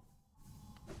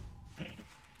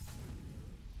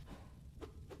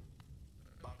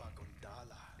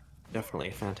 Definitely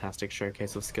a fantastic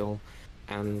showcase of skill,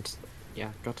 and yeah,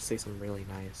 got to see some really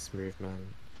nice movement.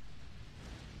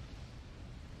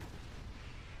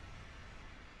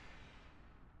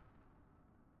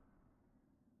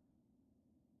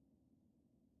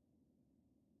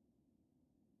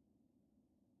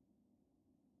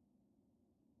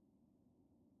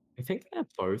 I think they're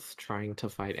both trying to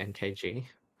fight NKG,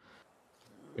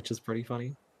 which is pretty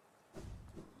funny.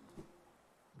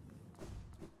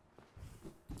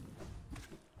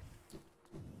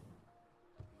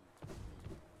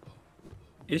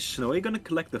 Is Snowy gonna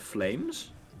collect the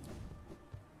flames?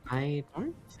 I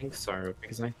don't think so,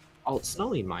 because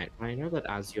Snowy might. I know that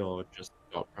Azure just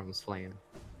got Bronze Flame.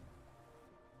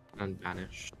 and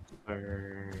vanished. So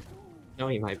no,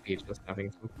 he might be just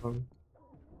having some fun.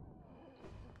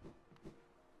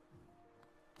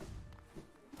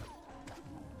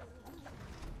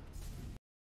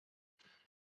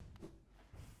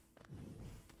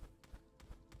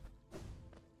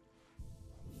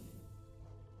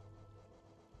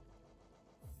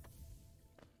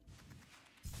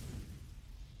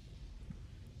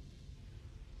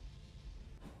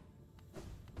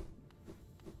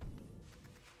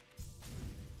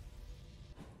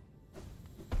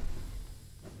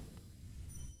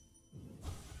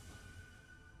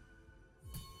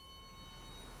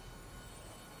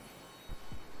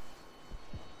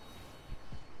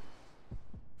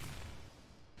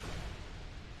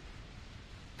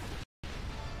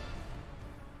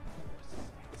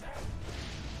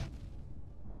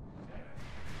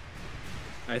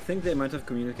 I think they might have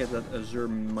communicated that Azure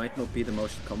might not be the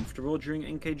most comfortable during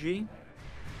NKG.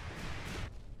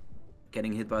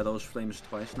 Getting hit by those flames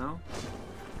twice now.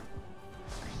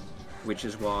 Which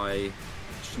is why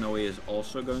Snowy is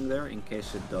also going there in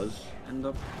case it does end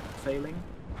up failing.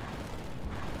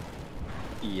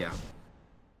 Yeah.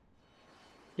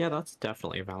 Yeah, that's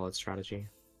definitely a valid strategy.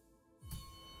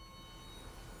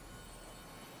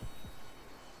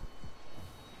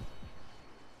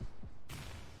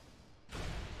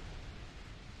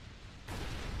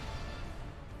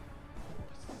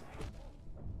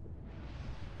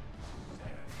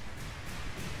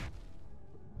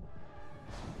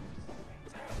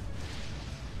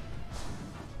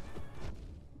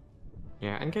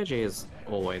 Yeah, NKG is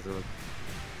always a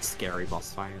scary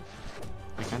boss fight.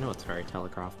 Like, I know it's very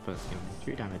telegraphed, but, you know,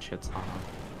 3 damage hits are...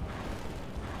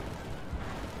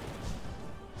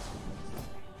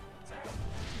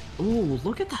 Ooh,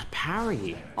 look at that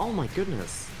parry! Oh my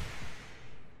goodness!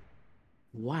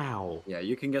 Wow. Yeah,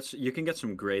 you can get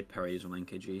some great parries on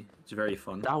NKG. It's very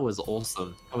fun. That was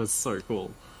awesome. That was so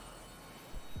cool.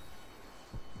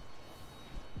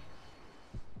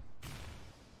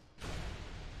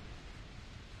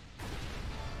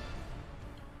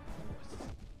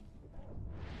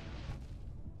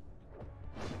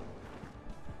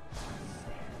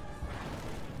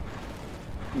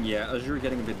 Yeah, Azure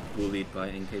getting a bit bullied by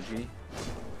NKG.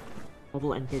 Double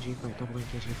NKG fight, double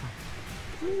NKG fight.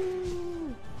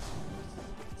 Woo!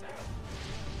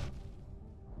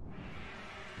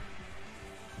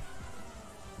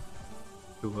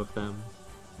 Two of them.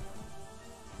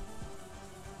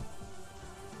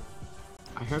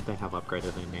 I heard they have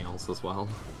upgraded their nails as well.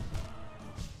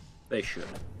 They should.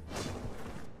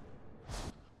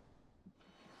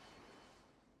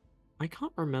 I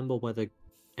can't remember whether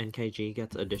NKG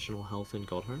gets additional health in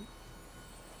Godhome.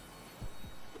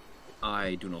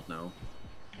 I do not know.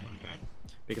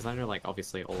 Because I know, like,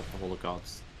 obviously all of the Hall of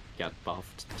Gods get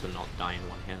buffed to not die in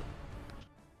one hit.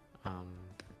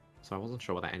 So I wasn't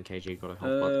sure whether NKG got a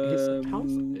health, but his health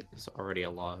is already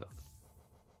a lot.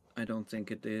 I don't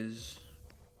think it is.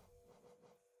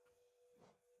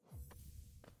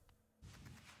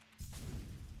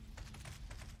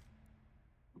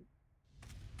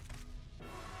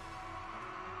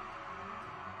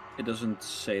 It doesn't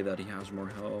say that he has more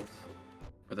health,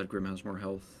 or that Grim has more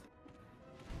health.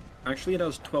 Actually, it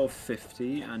has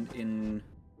 1250, and in...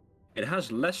 It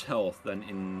has less health than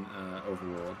in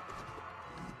Overworld.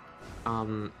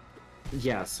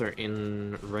 Yeah, so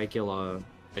in regular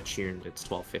attuned, it's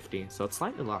 1250, so it's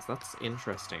slightly less. That's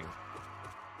interesting.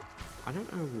 I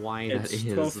don't know why that is.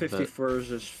 It's 1250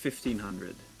 versus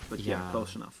 1500, but yeah,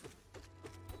 close enough.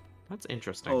 That's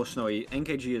interesting. Oh, Snowy,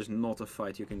 NKG is not a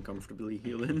fight you can comfortably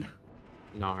heal in.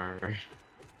 No.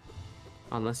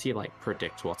 Unless you, like,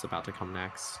 predict what's about to come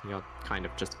next. You're kind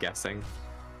of just guessing.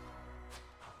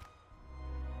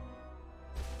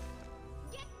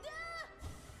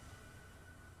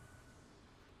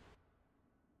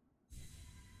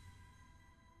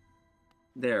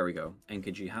 There we go.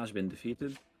 NKG has been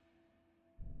defeated.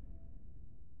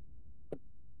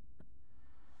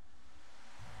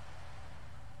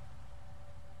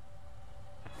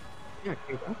 Yeah,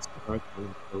 congrats to both of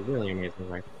them. They're really amazing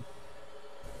rifle.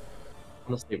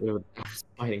 Honestly, I was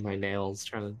biting my nails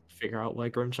trying to figure out where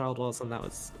Grimchild was, and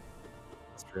it's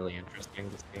really interesting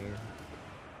to see.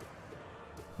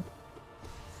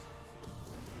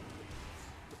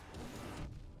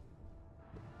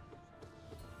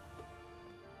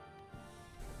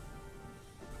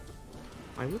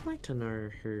 I would like to know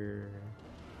who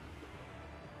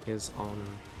is on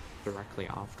directly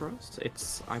after us.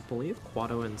 It's, I believe,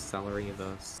 Quado and Celery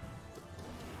versus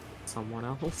someone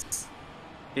else.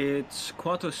 It's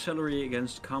Quato Celery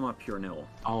against Kama Pure Nil.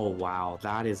 Oh wow,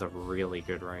 that is a really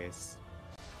good race.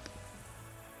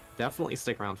 definitely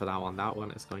stick around for that one. That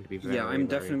one is going to be very, Yeah, I'm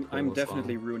very cool I'm as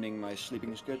definitely well. ruining my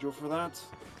sleeping schedule for that.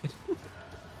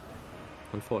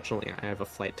 Unfortunately, I have a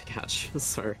flight to catch,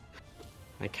 so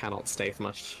I cannot stay for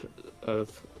much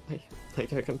of.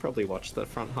 Like, I can probably watch the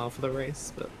front half of the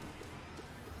race, but.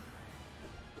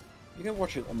 You can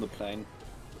watch it on the plane.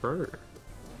 Brr.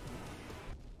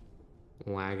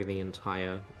 Lag the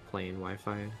entire plane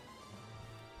Wi-Fi.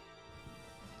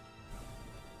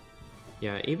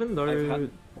 Yeah, even though I've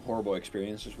had horrible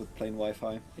experiences with plane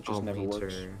Wi-Fi. It just never me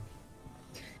works. too.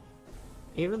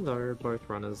 Even though both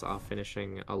runners are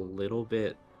finishing a little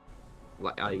bit,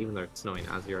 like even though it's snowing,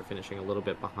 Azure are finishing a little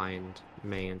bit behind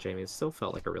May and Jamie, it still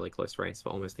felt like a really close race for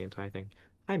almost the entire thing.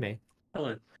 Hi, May.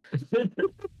 Hello.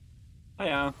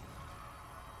 Hiya.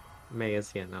 May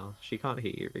is here now. She can't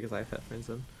hear you because I have headphones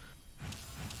in.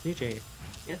 GG.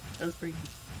 Yeah, that was pretty.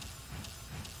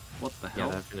 What the Yeah, hell?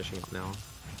 they're finishing up now.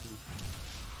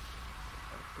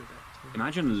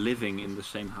 Imagine living in the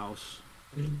same house.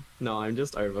 No, I'm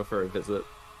just over for a visit.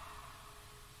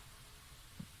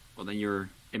 Well, then you're...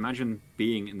 Imagine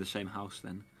being in the same house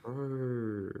then.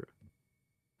 Brr.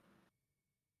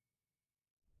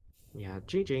 Yeah,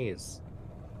 GG's.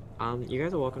 You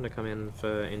guys are welcome to come in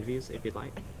for interviews if you'd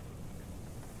like.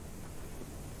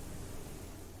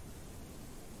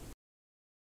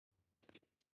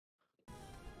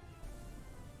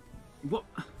 What?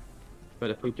 But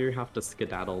if we do have to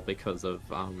skedaddle because of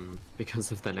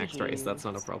the next race, that's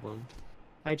not a problem.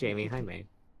 Hi Jamie, hi May.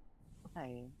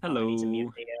 Hi. Hello. I need to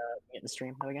mute the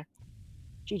stream. There we go.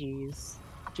 GG's.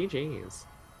 GG's.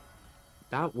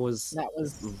 That was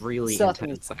really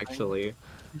certainly intense, something. actually.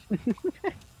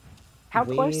 How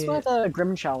close were the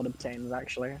Grimchild obtains,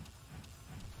 actually?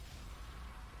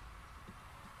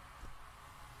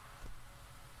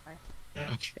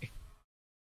 Okay.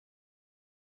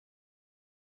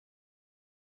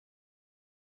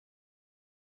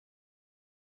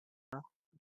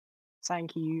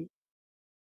 Thank you.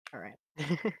 Alright.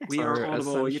 We So, are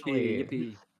audible, essentially- yippee,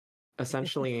 yippee.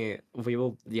 Essentially, we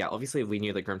will. Yeah, obviously, we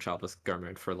knew that Grimchild was go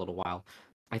mode for a little while.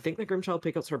 I think the Grimchild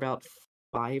pickups were about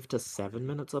 5 to 7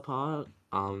 minutes apart.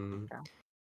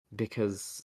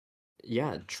 Because,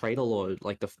 yeah, Trader Lord,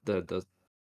 like the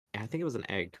I think it was an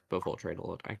egg before Trader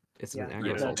Lord. It's an Yeah, egg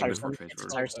Yeah, or the I think something. it's totem. for It's a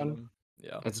Trader totem.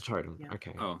 Yeah. It's a totem. Yeah.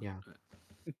 Okay. Oh. Yeah.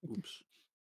 Oops.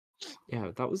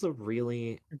 Yeah, that was a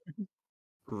really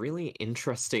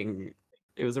interesting.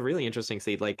 It was a really interesting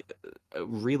seed, like a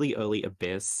really early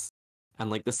abyss, and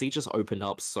like the seed just opened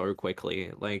up so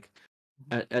quickly. Like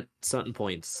at certain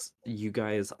points, you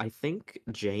guys, I think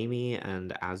Jamie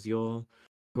and Azure,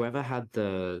 whoever had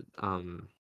the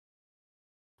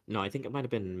no, I think it might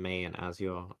have been May and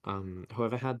Azure.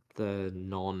 Whoever had the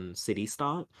non-city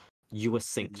start, you were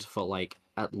synced for like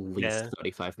at least Yeah.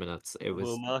 35 minutes. It We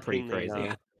were was pretty marking the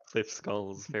crazy. cliff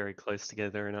skulls very close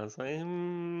together, and I was like,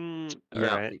 Yeah,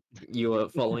 alright. you were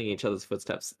following each other's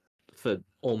footsteps for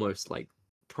almost like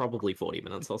probably 40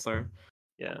 minutes or so.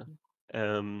 Yeah.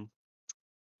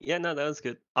 Yeah, no, that was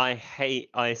good.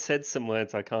 I said some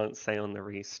words I can't say on the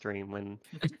restream when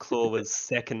Claw was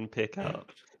second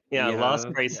pickup. Yeah, last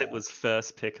Yeah. race it was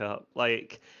first pickup.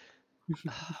 Like,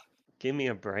 give me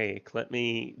a break. Let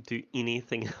me do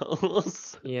anything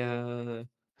else. Yeah.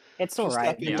 It's Just alright.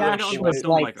 like The Yeah, dash I was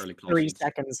don't like like early claw 3 seeds.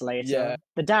 seconds later. Yeah.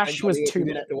 The dash was 2 we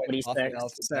minutes have to wait half an hour 46,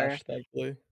 for the so dash,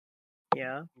 thankfully.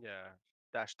 yeah. Yeah,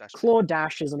 dash. Claw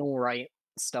dash is an alright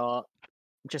start.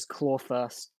 Just claw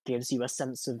first gives you a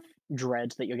sense of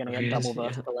dread that you're going to get double Yeah.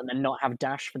 vertical and then not have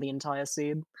dash for the entire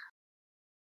seed.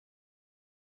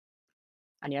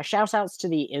 And yeah, shout outs to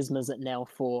the Ismas at Nail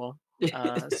 4. So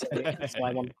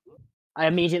I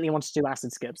immediately wanted to do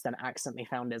acid skips, then accidentally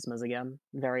found Ismas again.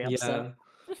 Very upset.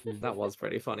 Yeah, that was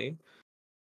pretty funny.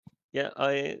 Yeah,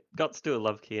 I got to do a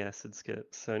love key acid skip,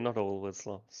 so not all was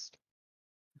lost.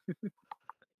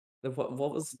 What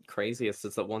was craziest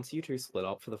is that once you two split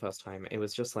up for the first time, it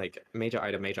was just like major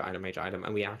item,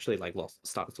 and we actually like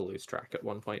started to lose track at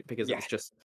one point because it was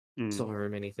just so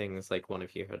many things. Like one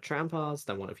of you had tram pass,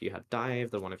 then one of you had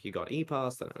dive, then one of you got e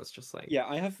pass, then it was just like Yeah,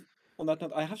 I have on that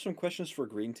note, I have some questions for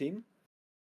Green Team.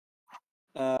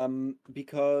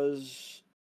 Because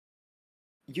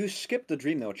you skipped the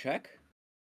Dream Note check.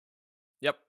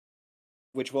 Yep.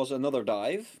 Which was another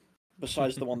dive,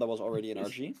 besides the one that was already in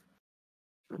RG.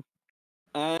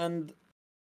 And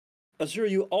Azure,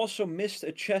 you also missed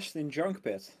a chest in Junk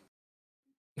Pit.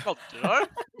 Oh, did I?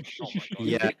 Oh my god.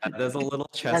 Yeah, there's a little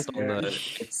chest on fair.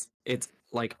 the it's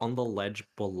like on the ledge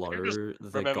below the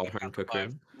Remember Godhome count to five.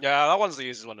 cocoon. Yeah, that one's the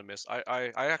easiest one to miss.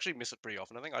 I actually miss it pretty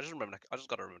often. I think I just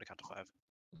got to remember to count to 5.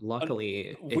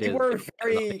 Luckily, We were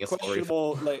very nothing is sorry for-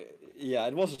 questionable. Like, Yeah,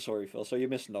 it was a sorry, Phil. So you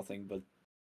missed nothing,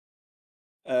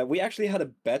 but we actually had a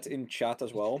bet in chat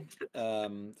as well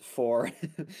for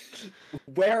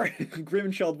where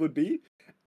Grimchild would be,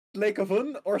 Lake of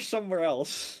Un or somewhere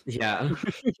else. Yeah.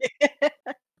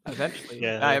 Eventually,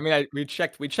 Yeah. I mean, we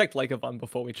checked Lake of Un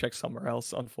before we checked somewhere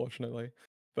else, unfortunately.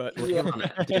 But Lake of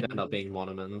Un did end up being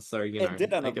Monomon, so you know, It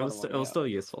did end like, up it was Monomon, it was yeah. still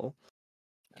useful.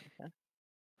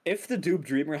 If the Dupe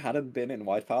Dreamer hadn't been in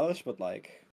White Palace, but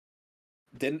like,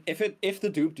 if the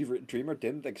Dupe Dreamer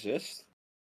didn't exist,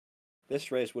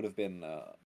 this race would have been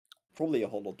probably a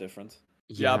whole lot different.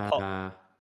 Yeah.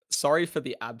 Sorry for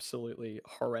the absolutely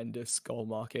horrendous goal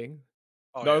marking.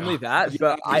 Oh, Not yeah. only that,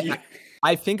 but Yeah.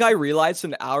 I think I realized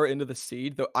an hour into the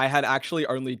seed that I had actually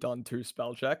only done 2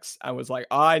 spell checks and was like,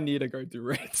 I need to go do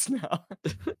raids now.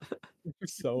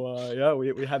 So yeah,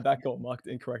 we had that goal marked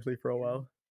incorrectly for a while.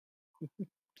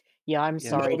 Yeah, I'm Yeah.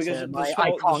 sorry No, because to the I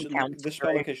spell, can't count. the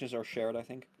spell locations are shared, I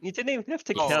think. You didn't even have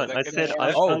to Oh, count. they're I good said to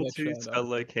I've Oh, done they're 2 shared, spell okay.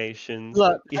 locations.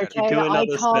 Look, If okay, you do I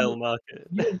another spell, can't. mark it.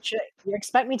 You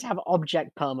expect me to have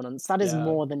object permanence? That is Yeah.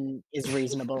 more than is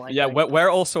reasonable. I Yeah, think. we're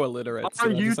also illiterate. So Are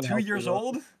that you doesn't 2 help years either.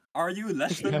 old? Are you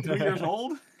less than 2 years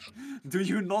old? Do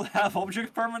you not have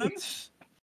object permanence?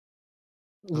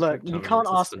 Look, Object you can't permanence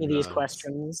is ask for me these nerds.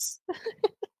 questions.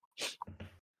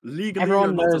 Legally, Everyone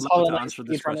you're not knows allowed Hollow to Knight answer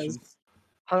this question.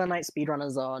 Hollow Knight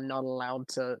speedrunners are not allowed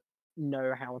to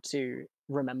know how to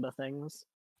remember things.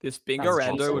 This bingo That's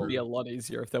rando would be a possible. lot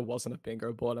easier if there wasn't a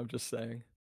bingo board. I'm just saying.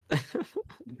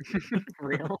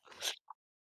 Real.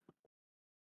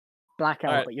 Blackout,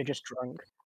 Alright. but you're just drunk.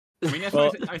 I mean,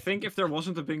 Well- I think if there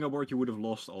wasn't a bingo board, you would have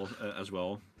lost as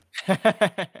well.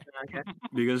 Okay.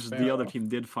 Because Fair the other enough. team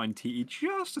did find TE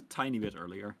just a tiny bit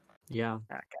earlier. Yeah.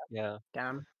 Yeah.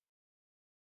 Damn.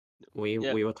 We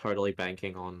Yeah. we were totally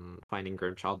banking on finding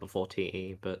Grimchild before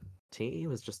TE, but TE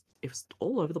was it was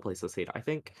all over the place this seed. I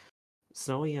think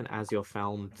Snowy and Azure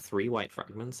found 3 white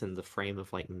fragments in the frame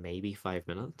of like maybe 5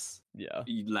 minutes. Yeah.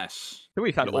 Less. I think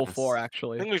we've had all Less. 4 I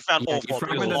actually. think we found Yeah, all you 4 because the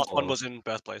fragmented last one all. was in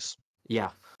Birthplace.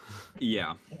 Yeah.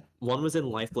 Yeah. One was in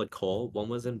Lifeblood Core, one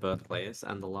was in Birthplace,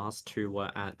 and the last 2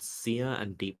 were at Seer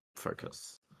and Deep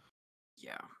Focus.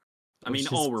 Yeah. I Which mean,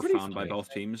 is all were pretty found by funny. both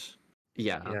teams.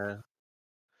 Yeah. Yeah.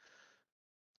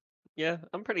 Yeah,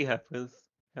 I'm pretty happy with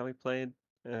how we played.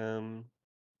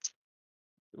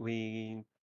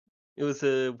 It was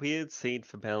a weird seed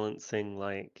for balancing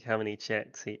like how many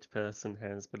checks each person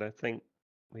has, but I think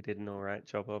we did an alright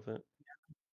job of it.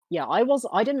 Yeah, I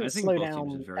didn't I think slow both teams down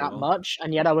did very that well. much,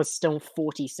 and yet I was still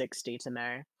 40-60 to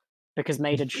May. Because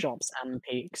May did shops and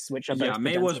peaks, which are both Yeah, the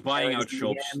May was densest buying areas out in the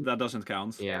shops. game. That doesn't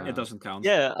count. Yeah. It doesn't count.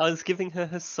 Yeah, I was giving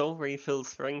her soul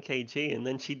refills for NKG, and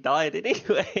then she died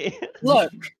anyway.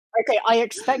 Look, okay, I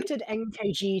expected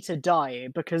NKG to die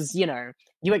because, you know,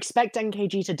 you expect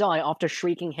NKG to die after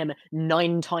shrieking him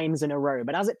 9 times in a row,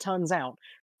 but as it turns out,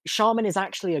 Shaman is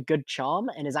actually a good charm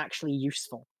and is actually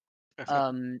useful.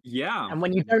 Yeah. And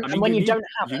when you don't, I mean, and when you need, don't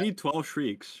have you it, need 12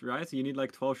 shrieks, right? You need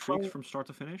like 12 shrieks 12 from start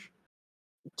to finish.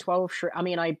 12 I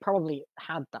mean, I probably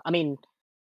had that. I mean,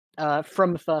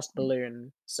 from first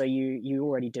balloon, so you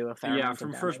already do a fair Yeah, amount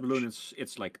from of first balloon, damage.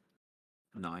 it's like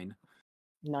 9.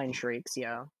 9 shrieks,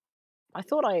 yeah. I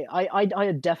thought I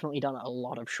had definitely done a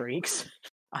lot of shrieks.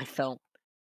 I felt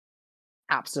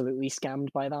absolutely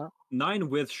scammed by that. 9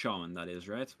 with shaman, that is,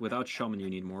 right? Without shaman, you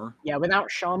need more. Yeah, without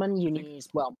shaman, you need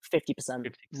 50% 50%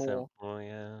 more. more,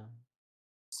 yeah.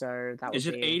 So that would Is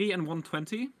it be 80 and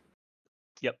 120?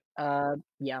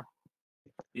 yeah.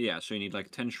 Yeah, so you need like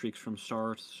 10 shrieks from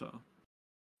start. So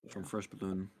from first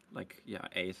balloon, like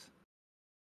 8.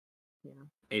 Yeah.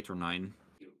 8 or 9.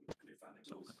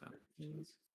 Something like that. Something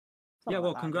Yeah, like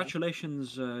well, that, yeah.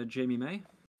 congratulations, Jamie May.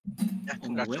 Yeah, on the win.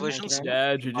 congratulations. Thank you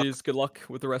very Yeah, GG's. Good luck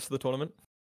with the rest of the tournament.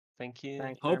 Thank you.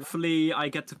 Thank you very much. Hopefully, I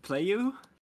get to play you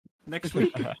next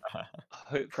week.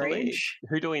 Hopefully, Cringe.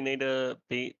 who do we need to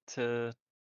beat to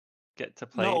get to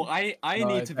play? No, I No,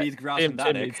 need to beat Grass Tim and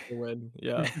Danik. needs to win.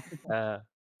 Yeah.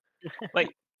 Wait,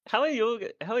 how are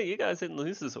you guys in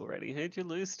losers already? Who'd you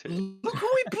lose to? Look who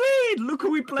we played! Look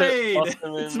who we played!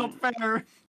 Blossom It's not fair.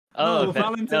 Oh, No,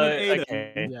 Valentin no, and Aiden.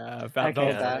 okay. Yeah, Okay, that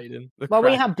was fair. Aiden. The Well, we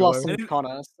crack have duo. Blossom and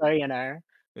Connor, so you know.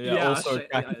 Yeah, Yeah, also so-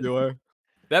 crack duo.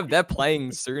 They're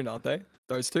playing soon, aren't they?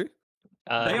 Those two?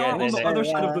 They Yeah, are on the they're other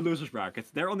next. side of the losers bracket.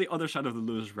 They're on the other side of the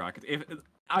losers bracket. If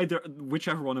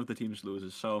whichever one of the teams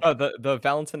loses. So Oh, the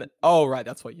Valentin. Oh, right,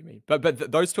 that's what you mean.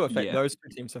 But those two are Yeah. those two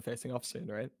teams are facing off soon,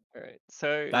 right? Alright,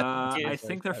 so That- yeah, I yeah.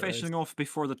 think they're That race. facing off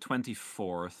before the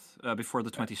 24th, before the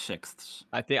 26th.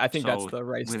 I think that's So, the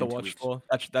race to within 2 watch weeks. for.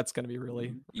 That's going to be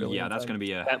really Yeah, that's going to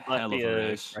be a that might hell be of a a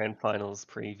race. grand finals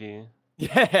preview.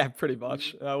 Yeah, pretty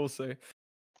much. We'll see.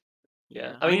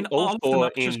 Yeah, Yeah. I mean, all all of the four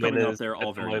matches in coming up, winners they're at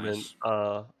all the very moment nice.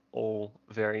 are all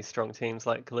very strong teams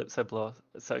like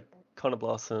so Connor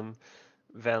Blossom,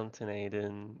 Valentin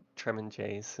Aiden, Tremon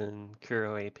Jason,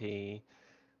 Kuro AP,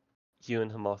 Ewan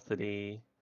Homothity,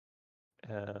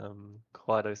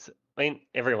 Quados. I mean,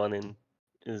 everyone in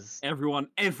is, Everyone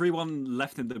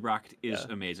left in the bracket is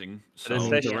Yeah. amazing. but So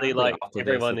especially directly like after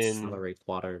everyone this, it's in Celery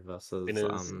Quarter versus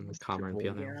winners. Karma and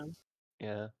triple. Piano.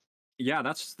 Yeah. Yeah.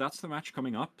 that's the match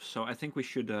coming up. So I think we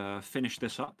should finish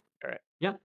this up.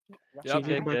 Yep. Yep. GG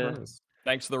to both Yeah. winners.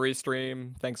 Thanks for the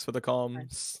restream. Thanks for the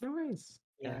comms. No worries.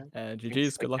 Yeah. And Thanks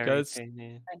GG's. for Good luck, carrying guys. Kane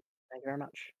in. Thank you very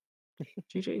much.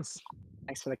 GG's.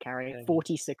 Thanks for the carry. Yeah.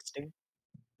 40-60.